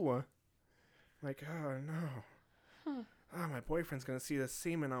 no. I'm like, oh no. Huh. Oh, my boyfriend's gonna see the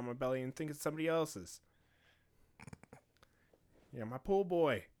semen on my belly and think it's somebody else's. Yeah, my pool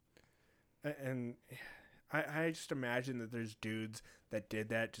boy. And I just imagine that there's dudes that did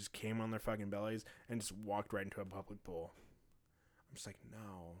that, just came on their fucking bellies and just walked right into a public pool. I'm just like,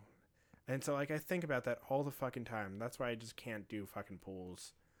 no. And so, like, I think about that all the fucking time. That's why I just can't do fucking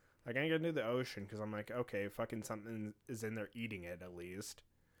pools. Like, I ain't gonna do the ocean because I'm like, okay, fucking something is in there eating it at least.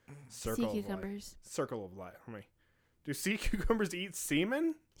 Circle Sea of cucumbers. life. Circle of life. I mean, do sea cucumbers eat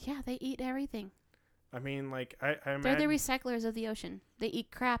semen? Yeah, they eat everything. I mean, like, I They're imagine. the recyclers of the ocean. They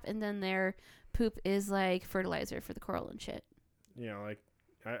eat crap, and then their poop is like fertilizer for the coral and shit. Like,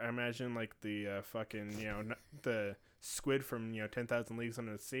 I imagine, like, the fucking, the squid from, 10,000 Leagues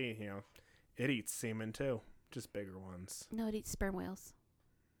Under the Sea, it eats semen too. Just bigger ones. No, it eats sperm whales.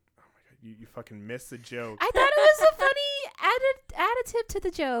 Oh my god, you fucking missed the joke. I thought it was a funny additive to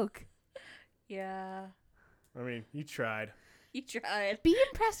the joke. Yeah. I mean, you tried. You tried. Be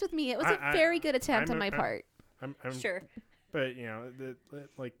impressed with me. It was a very good attempt on my part. I'm Sure. But,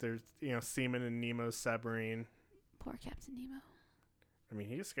 like, there's, semen in Nemo's submarine. Poor Captain Nemo. I mean,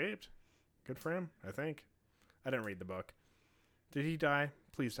 he escaped. Good for him, I think. I didn't read the book. Did he die?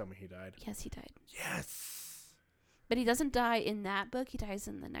 Please tell me he died. Yes, he died. Yes. But he doesn't die in that book. He dies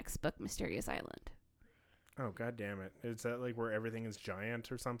in the next book, Mysterious Island. Oh, god damn it. Is that like where everything is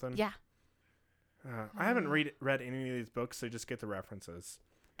giant or something? Yeah. I haven't read any of these books, so just get the references.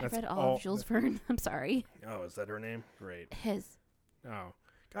 I read all of Jules Verne. I'm sorry. Oh, is that her name? Great. His. Oh.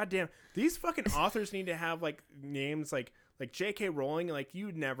 God damn. These fucking authors need to have like names like J.K. Rowling. Like,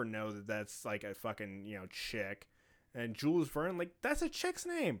 you'd never know that that's like a fucking, chick. And Jules Verne, like, that's a chick's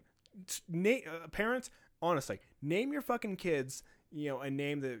name. Parents, honestly, name your fucking kids, a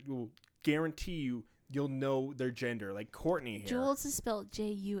name that will guarantee you'll know their gender. Like Courtney here. Jules is spelled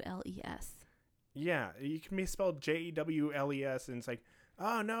Jules. Yeah, you can be spelled Jewles, and it's like,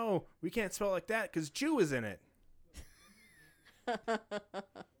 oh no, we can't spell it like that because Jew is in it.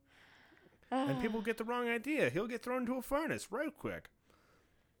 And people get the wrong idea. He'll get thrown into a furnace real quick.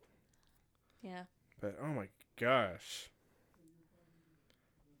 Yeah. But oh my gosh.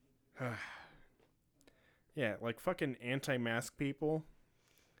 Yeah, like fucking anti-mask people.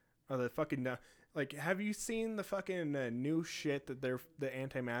 Are the fucking like? Have you seen the fucking new shit that the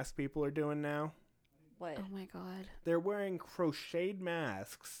anti-mask people are doing now? What? Oh my god. They're wearing crocheted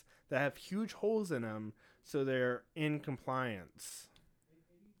masks that have huge holes in them, so they're in compliance.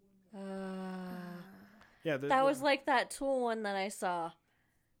 Yeah, that was like that Tool one that I saw,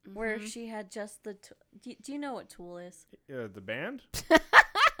 where Mhm. she had just the. Do you know what Tool is? the band.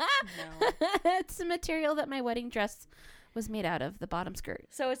 No. It's the material that my wedding dress was made out of, the bottom skirt.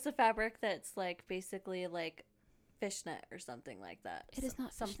 So it's the fabric that's like basically like fishnet or something like that. It is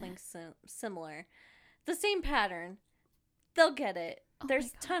not something similar. The same pattern. They'll get it. Oh There's my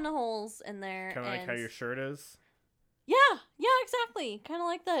a God. ton of holes in there. Kind of like how your shirt is. Yeah, exactly. Kind of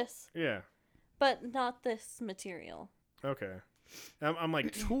like this, Yeah. but not this material. Okay. I'm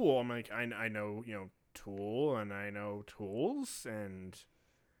like Tool. I'm like I know Tool and I know tools and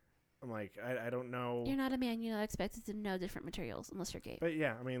I'm like I don't know. You're not a man. You're not expected to know different materials unless you're gay. But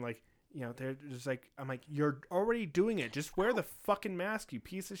yeah, I mean like they're just like I'm like you're already doing it. Just wear the fucking mask, you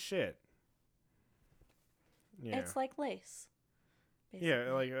piece of shit. Yeah. It's like lace. Yeah,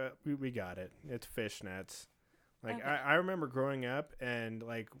 basically. like we got it. It's fishnets. Like Okay. I remember growing up and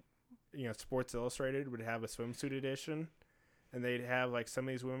like Sports Illustrated would have a swimsuit edition, and they'd have like some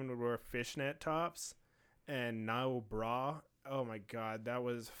of these women would wear fishnet tops and no bra. Oh my god, that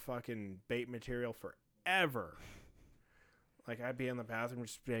was fucking bait material forever. Like I'd be in the bathroom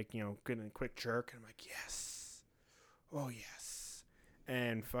just be like getting a quick jerk, and I'm like yes, oh yes,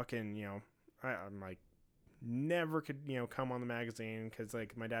 and fucking I'm like. Never could come on the magazine because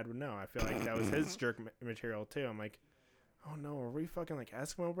like my dad would know. I feel like that was his jerk material too. I'm like, oh no, are we fucking like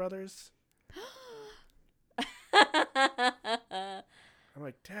Eskimo brothers? I'm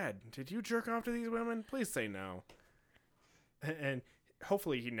like, Dad, did you jerk off to these women? Please say no. And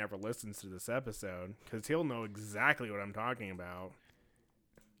hopefully he never listens to this episode because he'll know exactly what I'm talking about.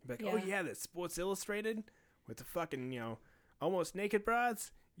 Like, oh yeah, that Sports Illustrated with the fucking almost naked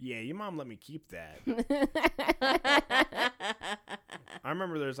broads. Yeah, your mom let me keep that. I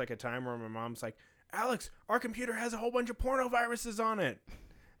remember there's like a time where my mom's like, Alex, our computer has a whole bunch of porno viruses on it.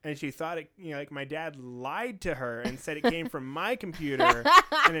 And she thought it, like my dad lied to her and said it came from my computer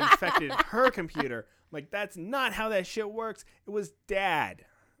and infected her computer. Like, that's not how that shit works. It was Dad.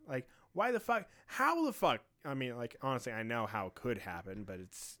 Like, why the fuck? How the fuck? I mean, like, honestly, I know how it could happen, but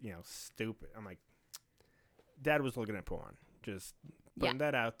it's, stupid. I'm like, Dad was looking at porn. Just putting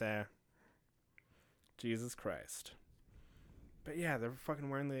that out there. Jesus Christ. But yeah, they're fucking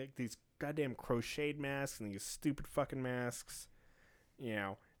wearing like these goddamn crocheted masks and these stupid fucking masks.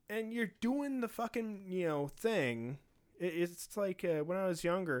 And you're doing the fucking, thing. It's like when I was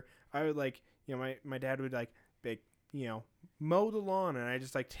younger, I would like, my dad would like, mow the lawn, and I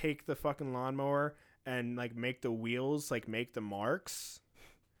just like take the fucking lawnmower and like make the wheels, like make the marks.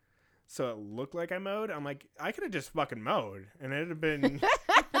 So it looked like I mowed. I'm like, I could have just fucking mowed, and it'd have been.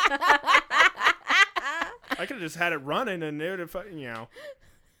 I could have just had it running, and it would have,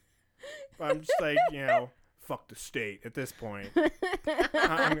 I'm just like, fuck the state at this point.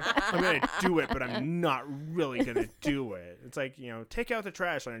 I'm gonna do it, but I'm not really gonna do it. It's like, take out the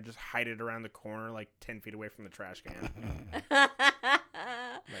trash and just hide it around the corner, like 10 feet away from the trash can.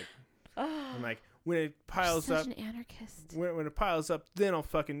 I'm like. When it piles You're up, such an anarchist. when it piles up, then I'll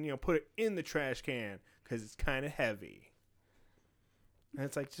fucking put it in the trash can because it's kind of heavy. And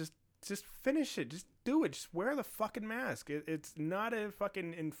it's like just finish it, just do it, just wear the fucking mask. It's not a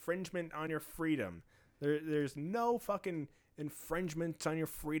fucking infringement on your freedom. There's no fucking infringements on your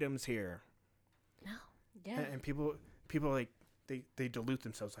freedoms here. No. Yeah. And people like they dilute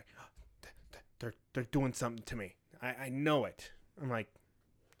themselves like they're doing something to me. I know it. I'm like.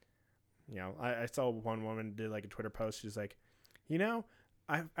 I saw one woman did like a Twitter post. She's like,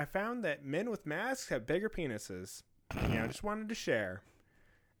 I found that men with masks have bigger penises. Just wanted to share.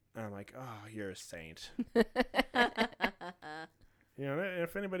 And I'm like, oh, you're a saint.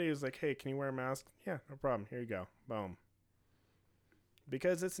 If anybody is like, hey, can you wear a mask? Yeah, no problem. Here you go. Boom.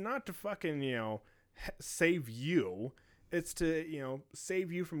 Because it's not to fucking, save you. It's to,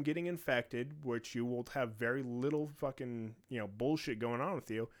 save you from getting infected, which you will have very little fucking, bullshit going on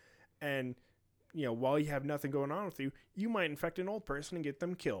with you. And, while you have nothing going on with you, you might infect an old person and get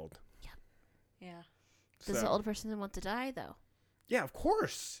them killed. Yep. Yeah. Does the old person want to die, though? Yeah, of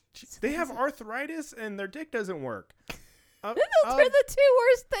course. So they have arthritis and their dick doesn't work. Those are the two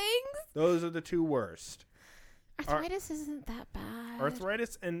worst things. Those are the two worst. Arthritis isn't that bad.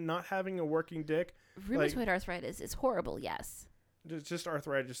 Arthritis and not having a working dick. Rheumatoid arthritis is horrible, yes. It's just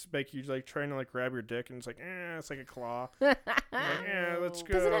arthritis. Make you like trying to like grab your dick and it's like, it's like a claw. Let's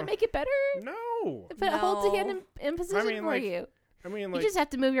go. Doesn't that make it better? No. If it holds the hand in position for you. You just have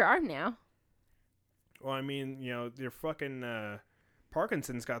to move your arm now. Well, your fucking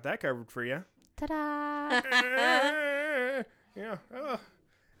Parkinson's got that covered for you. Ta-da! Yeah.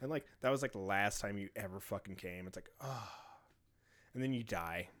 And like that was like the last time you ever fucking came. It's like, and then you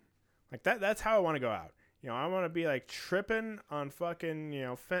die. Like that's how I want to go out. I want to be like tripping on fucking,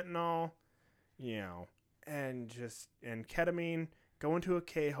 fentanyl, and ketamine, go into a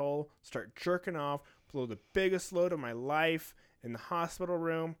K-hole, start jerking off, blow the biggest load of my life in the hospital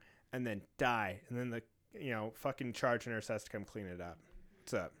room, and then die. And then the, fucking charge nurse has to come clean it up.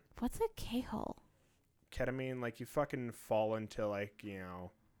 What's up? What's a K-hole? Ketamine, like you fucking fall into like,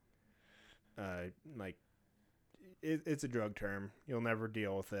 like it's a drug term. You'll never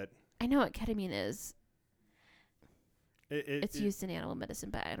deal with it. I know what ketamine is. It's used in animal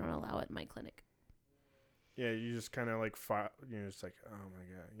medicine, but I don't allow it in my clinic. Yeah, you just kind of like, just like, oh my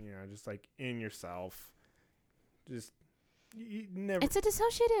God, just like in yourself. Just, you never. It's a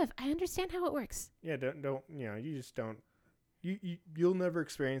dissociative. I understand how it works. Yeah, don't you just don't. You'll never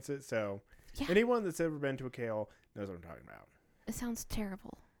experience it, so. Yeah. Anyone that's ever been to a KL knows what I'm talking about. It sounds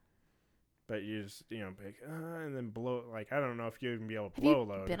terrible. But you just, and then blow, like, I don't know if you'd even be able to blow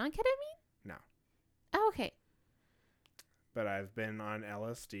load. Have you been on ketamine? No. Oh, okay. But I've been on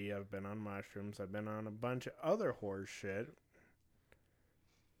LSD, I've been on mushrooms, I've been on a bunch of other horse shit.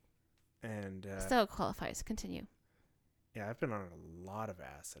 And, still qualifies. Continue. Yeah, I've been on a lot of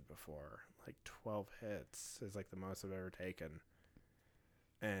acid before. Like 12 hits is like the most I've ever taken.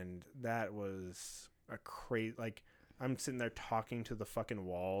 And that was a crazy, like, I'm sitting there talking to the fucking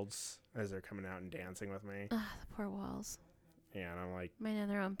walls as they're coming out and dancing with me. The poor walls. Yeah, and I'm like, minding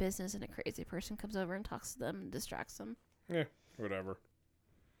their own business, and a crazy person comes over and talks to them and distracts them. Yeah, whatever.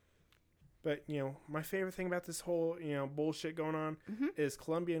 But, my favorite thing about this whole, bullshit going on is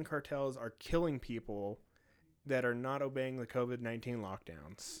Colombian cartels are killing people that are not obeying the COVID-19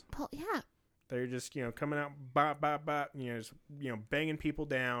 lockdowns. Well, yeah. They're just, coming out, just, banging people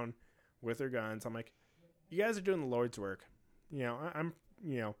down with their guns. I'm like, you guys are doing the Lord's work. I'm,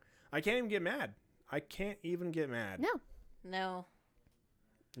 I can't even get mad. I can't even get mad. No.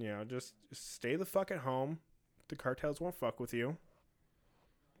 Just stay the fuck at home. The cartels won't fuck with you.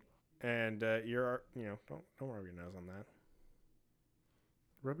 And, don't rub your nose on that.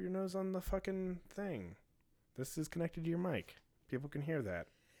 Rub your nose on the fucking thing. This is connected to your mic. People can hear that.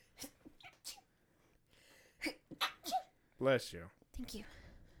 Bless you. Thank you.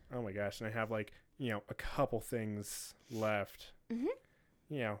 Oh my gosh, and I have like, a couple things left. And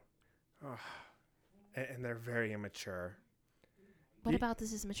they're very immature. What about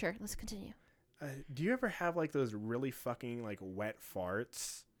this is mature? Let's continue. Do you ever have like those really fucking like wet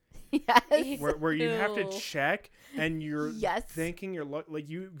farts? Yes. Where you have to check and you're yes. thinking you're like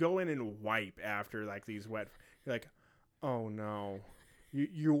you go in and wipe after like these wet. You're like, oh no,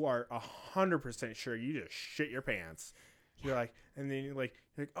 you are 100% sure you just shit your pants. You're like, and then you're like,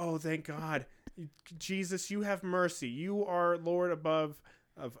 oh thank God, Jesus, you have mercy. You are Lord above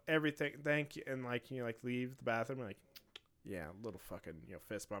of everything. Thank you. And like you like leave the bathroom like, yeah, little fucking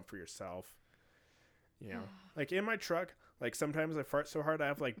fist bump for yourself. Like in my truck, like sometimes I fart so hard I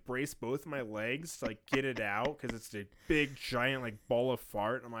have to like brace both my legs to like get it out because it's a big giant like ball of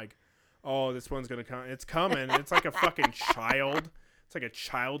fart. I'm like, oh, this one's gonna come. It's coming. It's like a fucking child. It's like a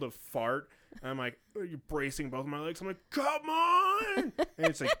child of fart. And I'm like, oh, you're bracing both of my legs. I'm like, come on. And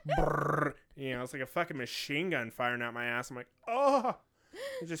it's like, brrr. It's like a fucking machine gun firing out my ass. I'm like, oh,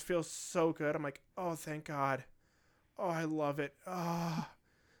 it just feels so good. I'm like, oh, thank God. Oh, I love it. Oh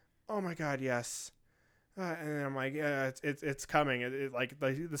my God, yes. And then I'm like, yeah, it's coming. It like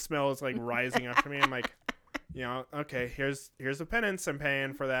the smell is like rising up to me. I'm like, okay, here's the penance I'm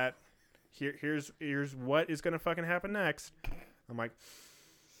paying for that. here's what is gonna fucking happen next. I'm like,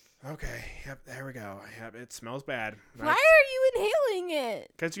 okay, yep, there we go. Yep, it smells bad. Why are you inhaling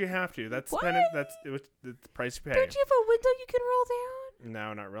it? Because you have to. That's What? kind of the price you pay. Don't you have a window you can roll down?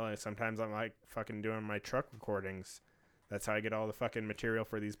 No, not really. Sometimes I'm like fucking doing my truck recordings. That's how I get all the fucking material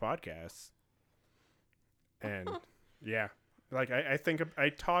for these podcasts. And yeah, like I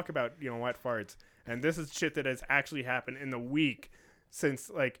talk about, wet farts, and this is shit that has actually happened in the week since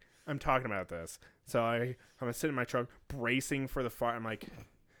like I'm talking about this. So I'm sitting in my truck bracing for the fart. I'm like,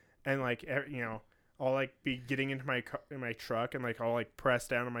 and like, I'll like be getting into my truck and like I'll like press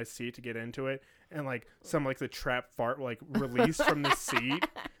down on my seat to get into it, and like some like the trap fart will like release from the seat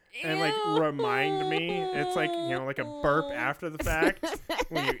and like remind me. It's like like a burp after the fact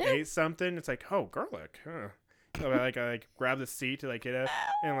when you ate something. It's like, oh, garlic. Huh. So I like grab the seat to like get it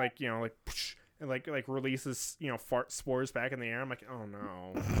and like like and like releases fart spores back in the air. I'm like, oh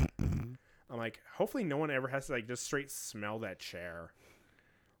no. I'm like, hopefully no one ever has to like just straight smell that chair.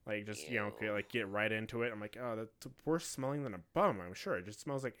 Like just like get right into it. I'm like, oh, that's worse smelling than a bum. I'm sure it just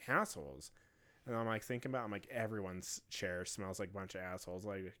smells like assholes. And I'm like thinking about, I'm like, everyone's chair smells like a bunch of assholes.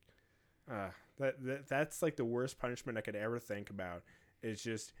 Like, that's like the worst punishment I could ever think about. It's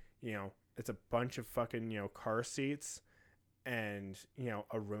just it's a bunch of fucking car seats, and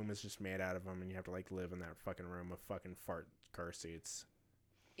a room is just made out of them, and you have to like live in that fucking room of fucking fart car seats.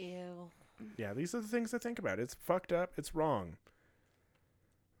 Ew. Yeah, these are the things I think about. It's fucked up. It's wrong.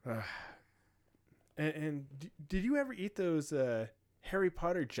 And did you ever eat those Harry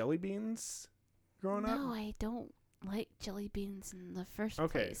Potter jelly beans growing up? No, I don't like jelly beans in the first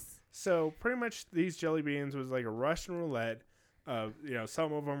Okay. place. So pretty much these jelly beans was like a Russian roulette of,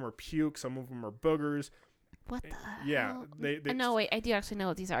 some of them were puke, some of them are boogers. What the Yeah, hell? they No, wait, I do actually know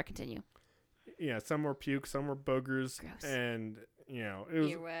what these are. Continue. Yeah, some were puke, some were boogers. Gross. And,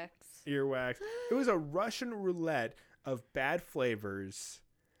 it was Earwax. It was a Russian roulette of bad flavors.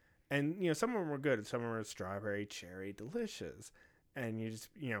 And, some of them were good. And some of them were strawberry, cherry, delicious. And you just,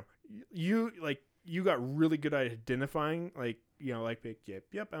 you got really good at identifying, like,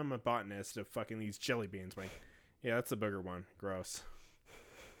 yep, I'm a botanist of fucking these jelly beans. Like, yeah, that's the booger one. Gross.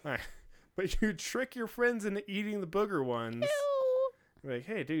 All right. But you trick your friends into eating the booger ones. Ew. Like,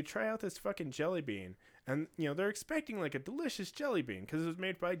 hey, dude, try out this fucking jelly bean. And, they're expecting, like, a delicious jelly bean because it was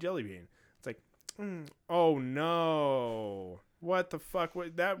made by jelly bean. It's like, oh, no. What the fuck?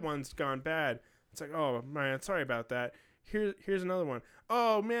 That one's gone bad. It's like, oh, man, sorry about that. Here's another one.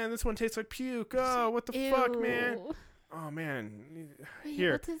 Oh, man, this one tastes like puke. Oh, what the fuck, man? Ew. Oh, man. Wait,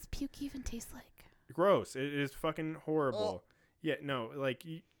 Here. what does puke even taste like? Gross. It is fucking horrible. Yeah, no, like,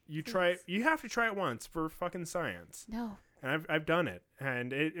 you try it. You have to try it once for fucking science. No. And I've done it,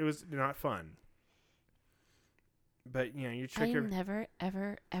 and it was not fun. But, you trick I'm your... never,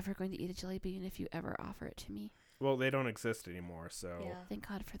 ever, ever going to eat a jelly bean if you ever offer it to me. Well, they don't exist anymore, so... Yeah. Thank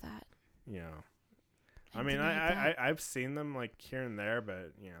God for that. I mean, I've seen them, like, here and there,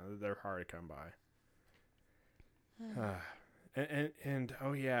 but, they're hard to come by. And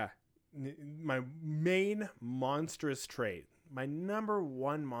oh, yeah. My main monstrous trait, my number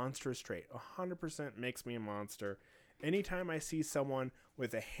one monstrous trait, 100% makes me a monster. Anytime I see someone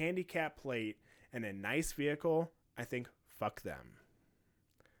with a handicap plate and a nice vehicle, I think, fuck them.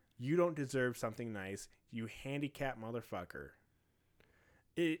 You don't deserve something nice, you handicap motherfucker.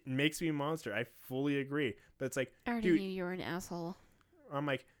 It makes me a monster. I fully agree. But it's like, I already dude, knew you were an asshole. I'm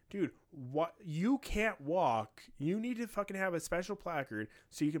like, dude, what? You can't walk. You need to fucking have a special placard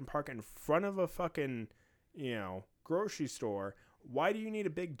so you can park in front of a fucking, grocery store. Why do you need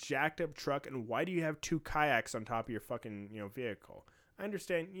a big jacked up truck, and why do you have 2 kayaks on top of your fucking, vehicle? I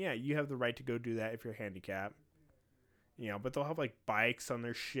understand, yeah, you have the right to go do that if you're handicapped. But they'll have like bikes on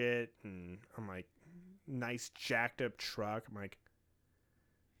their shit, and I'm like, nice jacked up truck. I'm like,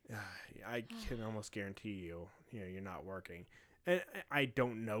 I can almost guarantee you, you're not working. And I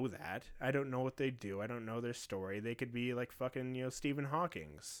don't know that. I don't know what they do. I don't know their story. They could be like fucking, Stephen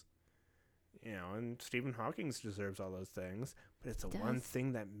Hawking's. And Stephen Hawking's deserves all those things. But it's the one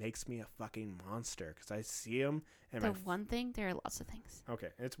thing that makes me a fucking monster. Because I see him. And One thing? There are lots of things. Okay.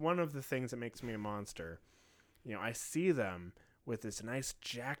 It's one of the things that makes me a monster. I see them with this nice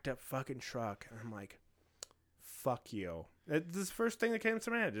jacked up fucking truck. And I'm like, fuck you. This is the first thing that came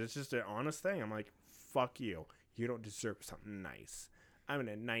to my head. It's just an honest thing. I'm like, fuck you. You don't deserve something nice. I'm in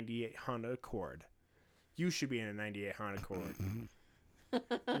a 98 Honda Accord. You should be in a 98 Honda Accord.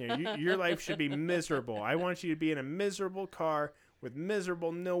 Your life should be miserable. I want you to be in a miserable car with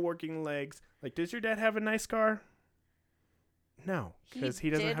miserable, no working legs. Like, does your dad have a nice car? No, because he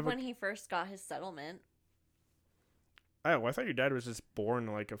doesn't have when he first got his settlement. Oh, I thought your dad was just born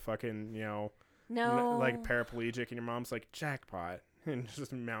like a fucking, No. like paraplegic, and your mom's like jackpot and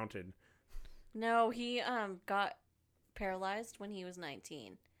just mounted. No, he got paralyzed when he was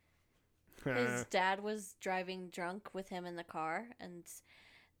 19. His dad was driving drunk with him in the car, and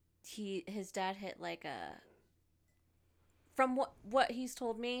his dad hit like a. From what he's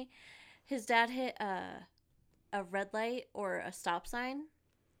told me, his dad hit a red light or a stop sign,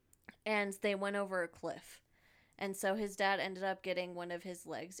 and they went over a cliff, and so his dad ended up getting one of his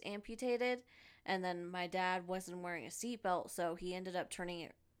legs amputated, and then my dad wasn't wearing a seatbelt, so he ended up turning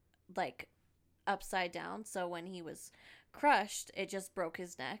it like upside down. So when he was crushed, it just broke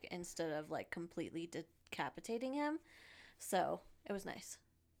his neck instead of like completely decapitating him. So it was nice.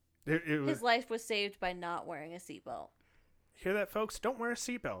 His life was saved by not wearing a seatbelt. Hear that, folks? Don't wear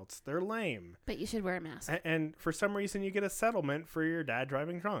seatbelts. They're lame. But you should wear a mask. And for some reason, you get a settlement for your dad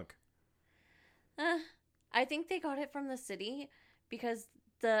driving drunk. I think they got it from the city because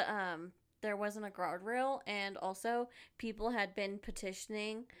there wasn't a guardrail, and also people had been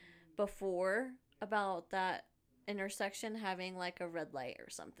petitioning before about that intersection having like a red light or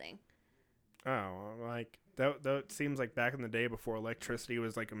something. Oh, like that seems like back in the day before electricity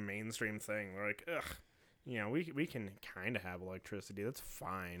was like a mainstream thing. They're like, ugh, we can kind of have electricity. That's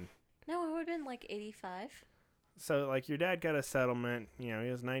fine. No, it would have been like 85. So like your dad got a settlement. He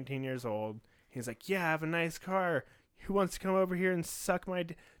was 19 years old. He's like, yeah, I have a nice car. Who wants to come over here and suck my?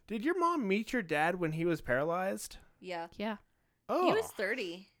 Did your mom meet your dad when he was paralyzed? Yeah. Yeah. Oh, He was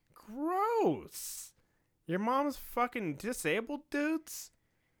 30. Gross. Your mom's fucking disabled, dudes.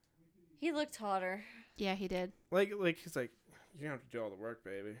 He looked hotter. Yeah, he did. Like he's like, you don't have to do all the work,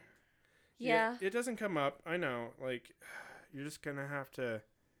 baby. Yeah. It doesn't come up. I know. Like, you're just gonna have to.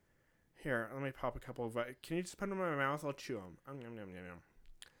 Here, let me pop a couple of. Can you just put them in my mouth? I'll chew them.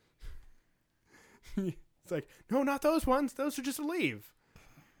 It's like, no, not those ones. Those are just a leave.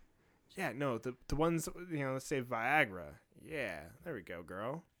 Yeah, no, the ones that say Viagra. Yeah, there we go,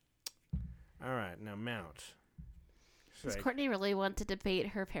 girl. All right, now mount. Does Courtney really want to debate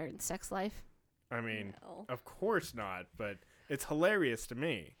her parents' sex life? I mean, No. of course not, but it's hilarious to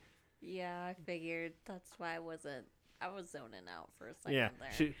me. Yeah, I figured. That's why I was zoning out for a second Yeah,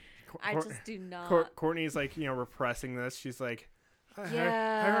 there. I just do not. Courtney's like, repressing this. She's like, I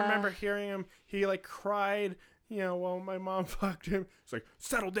Yeah. remember hearing him. He like cried, while my mom fucked him. It's like,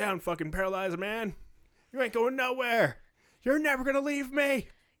 settle down, fucking paralyzed man. You ain't going nowhere. You're never gonna leave me.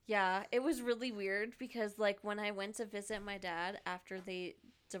 Yeah, it was really weird because like when I went to visit my dad after they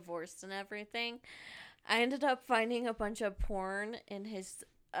divorced and everything, I ended up finding a bunch of porn in his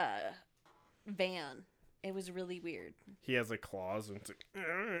van. It was really weird. He has like claws and it's like,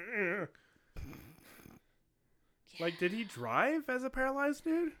 like, did he drive as a paralyzed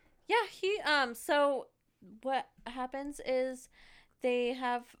dude? Yeah, he so what happens is they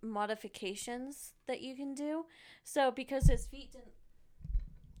have modifications that you can do. So because his feet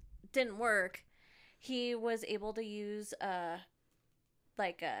didn't work, he was able to use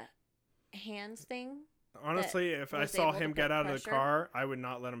like a hands thing. Honestly, if I was saw able to him put get out of the pressure. car, I would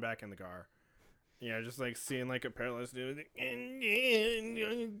not let him back in the car. Yeah, just like seeing like a paralyzed dude.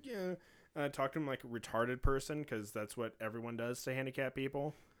 Talk to him like a retarded person because that's what everyone does to handicapped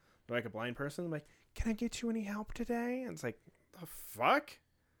people. Like a blind person, I'm like, can I get you any help today? And it's like, the fuck?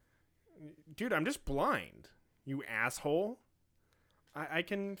 Dude, I'm just blind. You asshole. I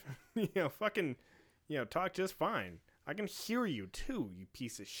can, fucking, talk just fine. I can hear you too, you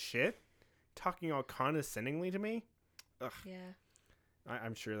piece of shit. Talking all condescendingly to me. Ugh. Yeah.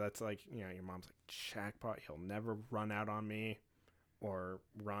 I'm sure that's like, your mom's like, jackpot, he'll never run out on me or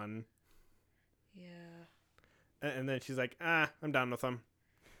run. Yeah. And then she's like, I'm done with him.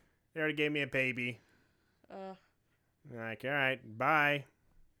 They already gave me a baby. Like, all right, bye.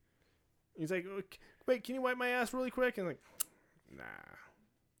 He's like, wait, can you wipe my ass really quick? And like, nah.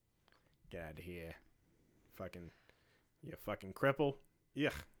 Get out of here. You fucking cripple.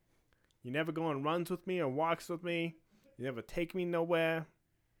 Yuck. You never go on runs with me or walks with me. You never take me nowhere.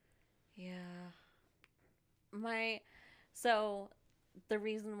 Yeah. So the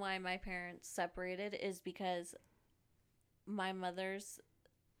reason why my parents separated is because my mother's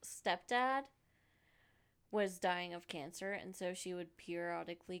stepdad was dying of cancer, and so she would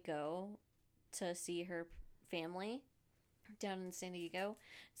periodically go to see her family down in San Diego.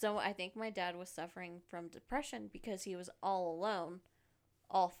 So I think my dad was suffering from depression because he was all alone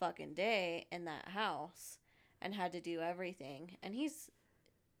all fucking day in that house and had to do everything. And he's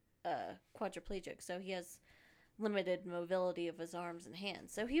quadriplegic, so he has limited mobility of his arms and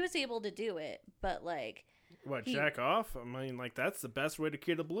hands. So he was able to do it, but like... What, jack off? I mean, like, that's the best way to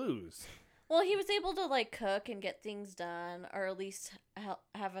cure the blues. Well, he was able to like cook and get things done, or at least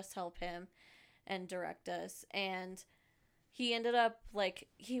have us help him and direct us. And he ended up like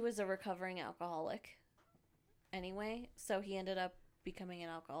he was a recovering alcoholic anyway, so he ended up becoming an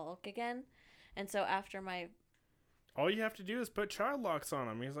alcoholic again. And so after my All you have to do is put child locks on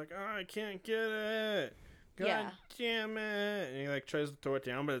him. He's like, oh, I can't get it. God Yeah. damn it. And he like tries to throw it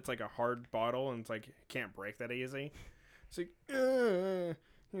down, but it's like a hard bottle and it's like, it can't break that easy. It's like, ugh.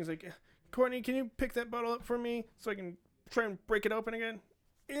 He's like, Courtney, can you pick that bottle up for me so I can try and break it open again?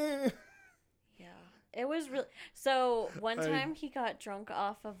 yeah, it was really so. One time he got drunk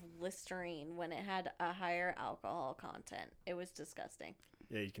off of Listerine when it had a higher alcohol content. It was disgusting.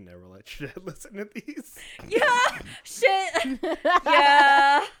 Yeah, you can never let your dad listen to these. Yeah, shit.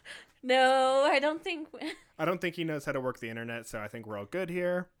 Yeah, no, I don't think. I don't think he knows how to work the internet, so I think we're all good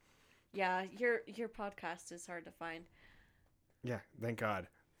here. Yeah, your podcast is hard to find. Yeah, thank God.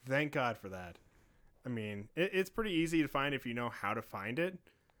 Thank God for that. I mean, it's pretty easy to find if you know how to find it,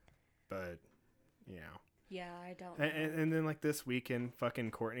 but, you know. Yeah, I don't know. And then, like, this weekend, fucking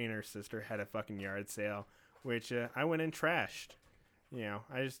Courtney and her sister had a fucking yard sale, which I went and trashed. You know,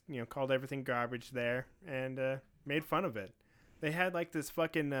 I just, called everything garbage there and made fun of it. They had, like, this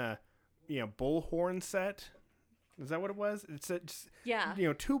fucking, bullhorn set. Is that what it was? It said, just, yeah.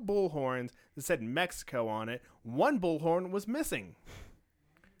 2 bullhorns that said Mexico on it. One bullhorn was missing.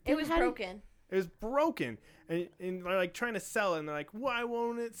 It was broken. It was broken. And they're, like, trying to sell it. And they're like, why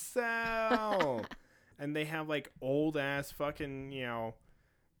won't it sell? And they have, like, old-ass fucking,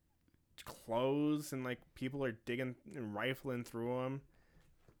 clothes. And, like, people are digging and rifling through them.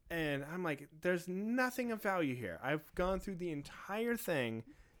 And I'm like, there's nothing of value here. I've gone through the entire thing.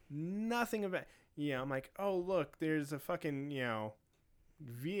 Nothing of it. I'm like, oh, look, there's a fucking,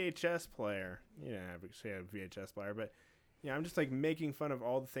 VHS player. You don't have to say a VHS player, but, I'm just, like, making fun of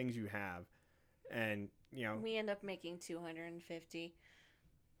all the things you have. And, We end up making 250.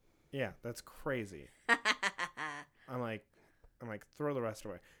 Yeah, that's crazy. I'm like, throw the rest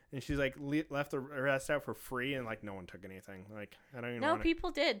away. And she's, like, left the rest out for free, and, like, no one took anything. Like, I don't even No,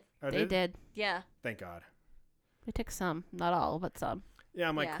 people did. Oh, They did. Yeah. Thank God. We took some. Not all, but some. Yeah,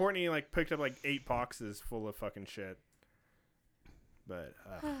 I'm like, Yeah. Courtney, like, picked up, like, 8 boxes full of fucking shit. But,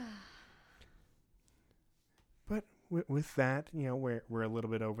 But with that, we're a little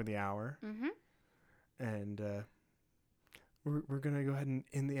bit over the hour. Mm-hmm. And we're going to go ahead and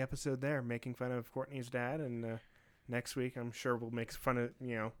end the episode there, making fun of Courtney's dad. And next week, I'm sure we'll make fun of,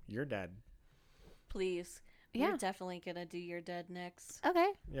 your dad. Please. Yeah. We're definitely going to do your dad next. Okay.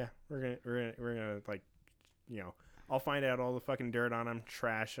 Yeah, we're gonna like, I'll find out all the fucking dirt on him,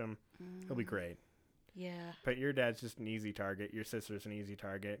 trash him. It'll be great. Yeah. But your dad's just an easy target. Your sister's an easy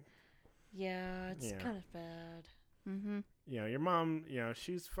target. Yeah, it's Yeah. kind of bad. Mm-hmm. Your mom,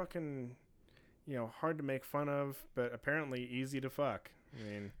 she's fucking, hard to make fun of, but apparently easy to fuck. I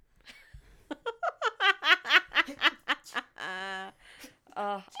mean,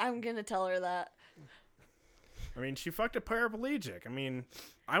 I'm going to tell her that. she fucked a paraplegic. I mean,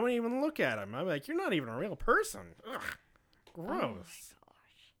 I wouldn't even look at him. I'm like, you're not even a real person. Ugh, gross.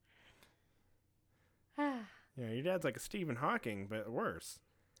 Oh Your dad's like a Stephen Hawking, but worse.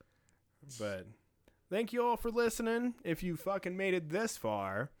 But thank you all for listening. If you fucking made it this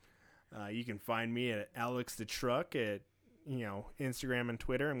far, you can find me at Alex the Truck at, Instagram and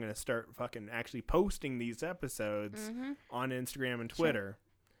Twitter. I'm going to start fucking actually posting these episodes on Instagram and Twitter.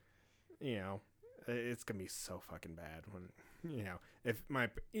 It's going to be so fucking bad when, if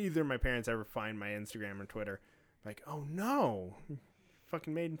either my parents ever find my Instagram or Twitter, like, oh no, you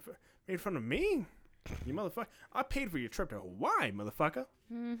fucking made fun of me? You motherfucker. I paid for your trip to Hawaii, motherfucker.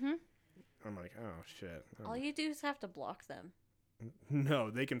 Mm-hmm. I'm like, oh, shit. All you do is have to block them. No,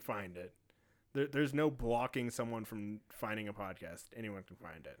 they can find it. There's no blocking someone from finding a podcast. Anyone can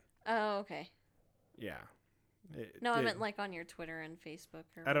find it. Oh, okay. Yeah. I meant like on your Twitter and Facebook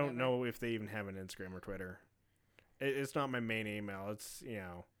or I don't whatever. know if they even have an Instagram or Twitter. It's not my main email. It's,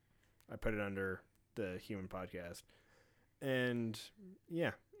 I put it under the Human Podcast. And,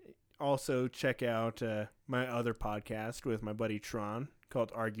 yeah. Also, check out my other podcast with my buddy Tron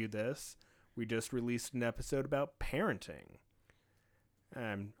called Argue This. We just released an episode about parenting.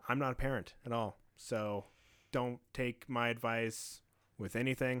 I'm not a parent at all, so don't take my advice with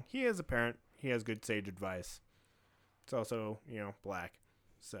anything. He is a parent. He has good sage advice. It's also, black.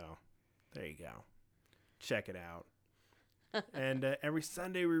 So, there you go. Check it out. And every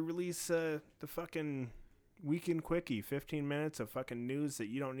Sunday we release the fucking Weekend Quickie, 15 minutes of fucking news that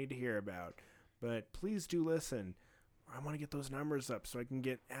you don't need to hear about. But please do listen. I want to get those numbers up so I can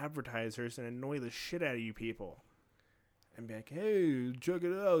get advertisers and annoy the shit out of you people. and be like, hey, check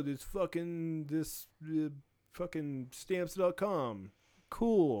it out. It's fucking fucking stamps.com.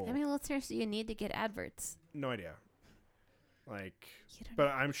 Cool. How many listeners do you need to get adverts? No idea. Like, You don't but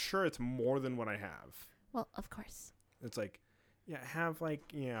know. I'm sure it's more than what I have. Well, of course. It's like, yeah, have like,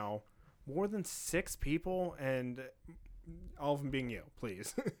 more than 6 people and all of them being you,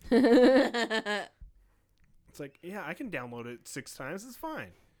 please. It's like, yeah, I can download it 6 times. It's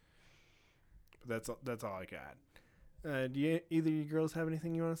fine. But that's all I got. Do either of you girls have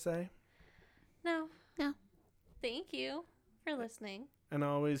anything you want to say? No. No. Thank you for listening. And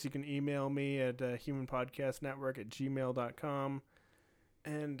always, you can email me at humanpodcastnetwork@gmail.com.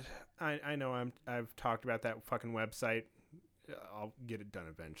 And I know I've talked about that fucking website. I'll get it done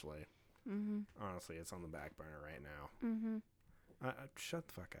eventually. Mm-hmm. Honestly, it's on the back burner right now. Mm-hmm. Shut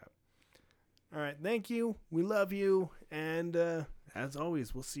the fuck up. All right, thank you. We love you. And as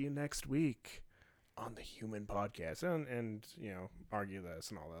always, we'll see you next week on the Human Podcast. And argue this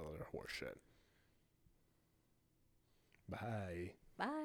and all that other horse shit. Bye. Bye.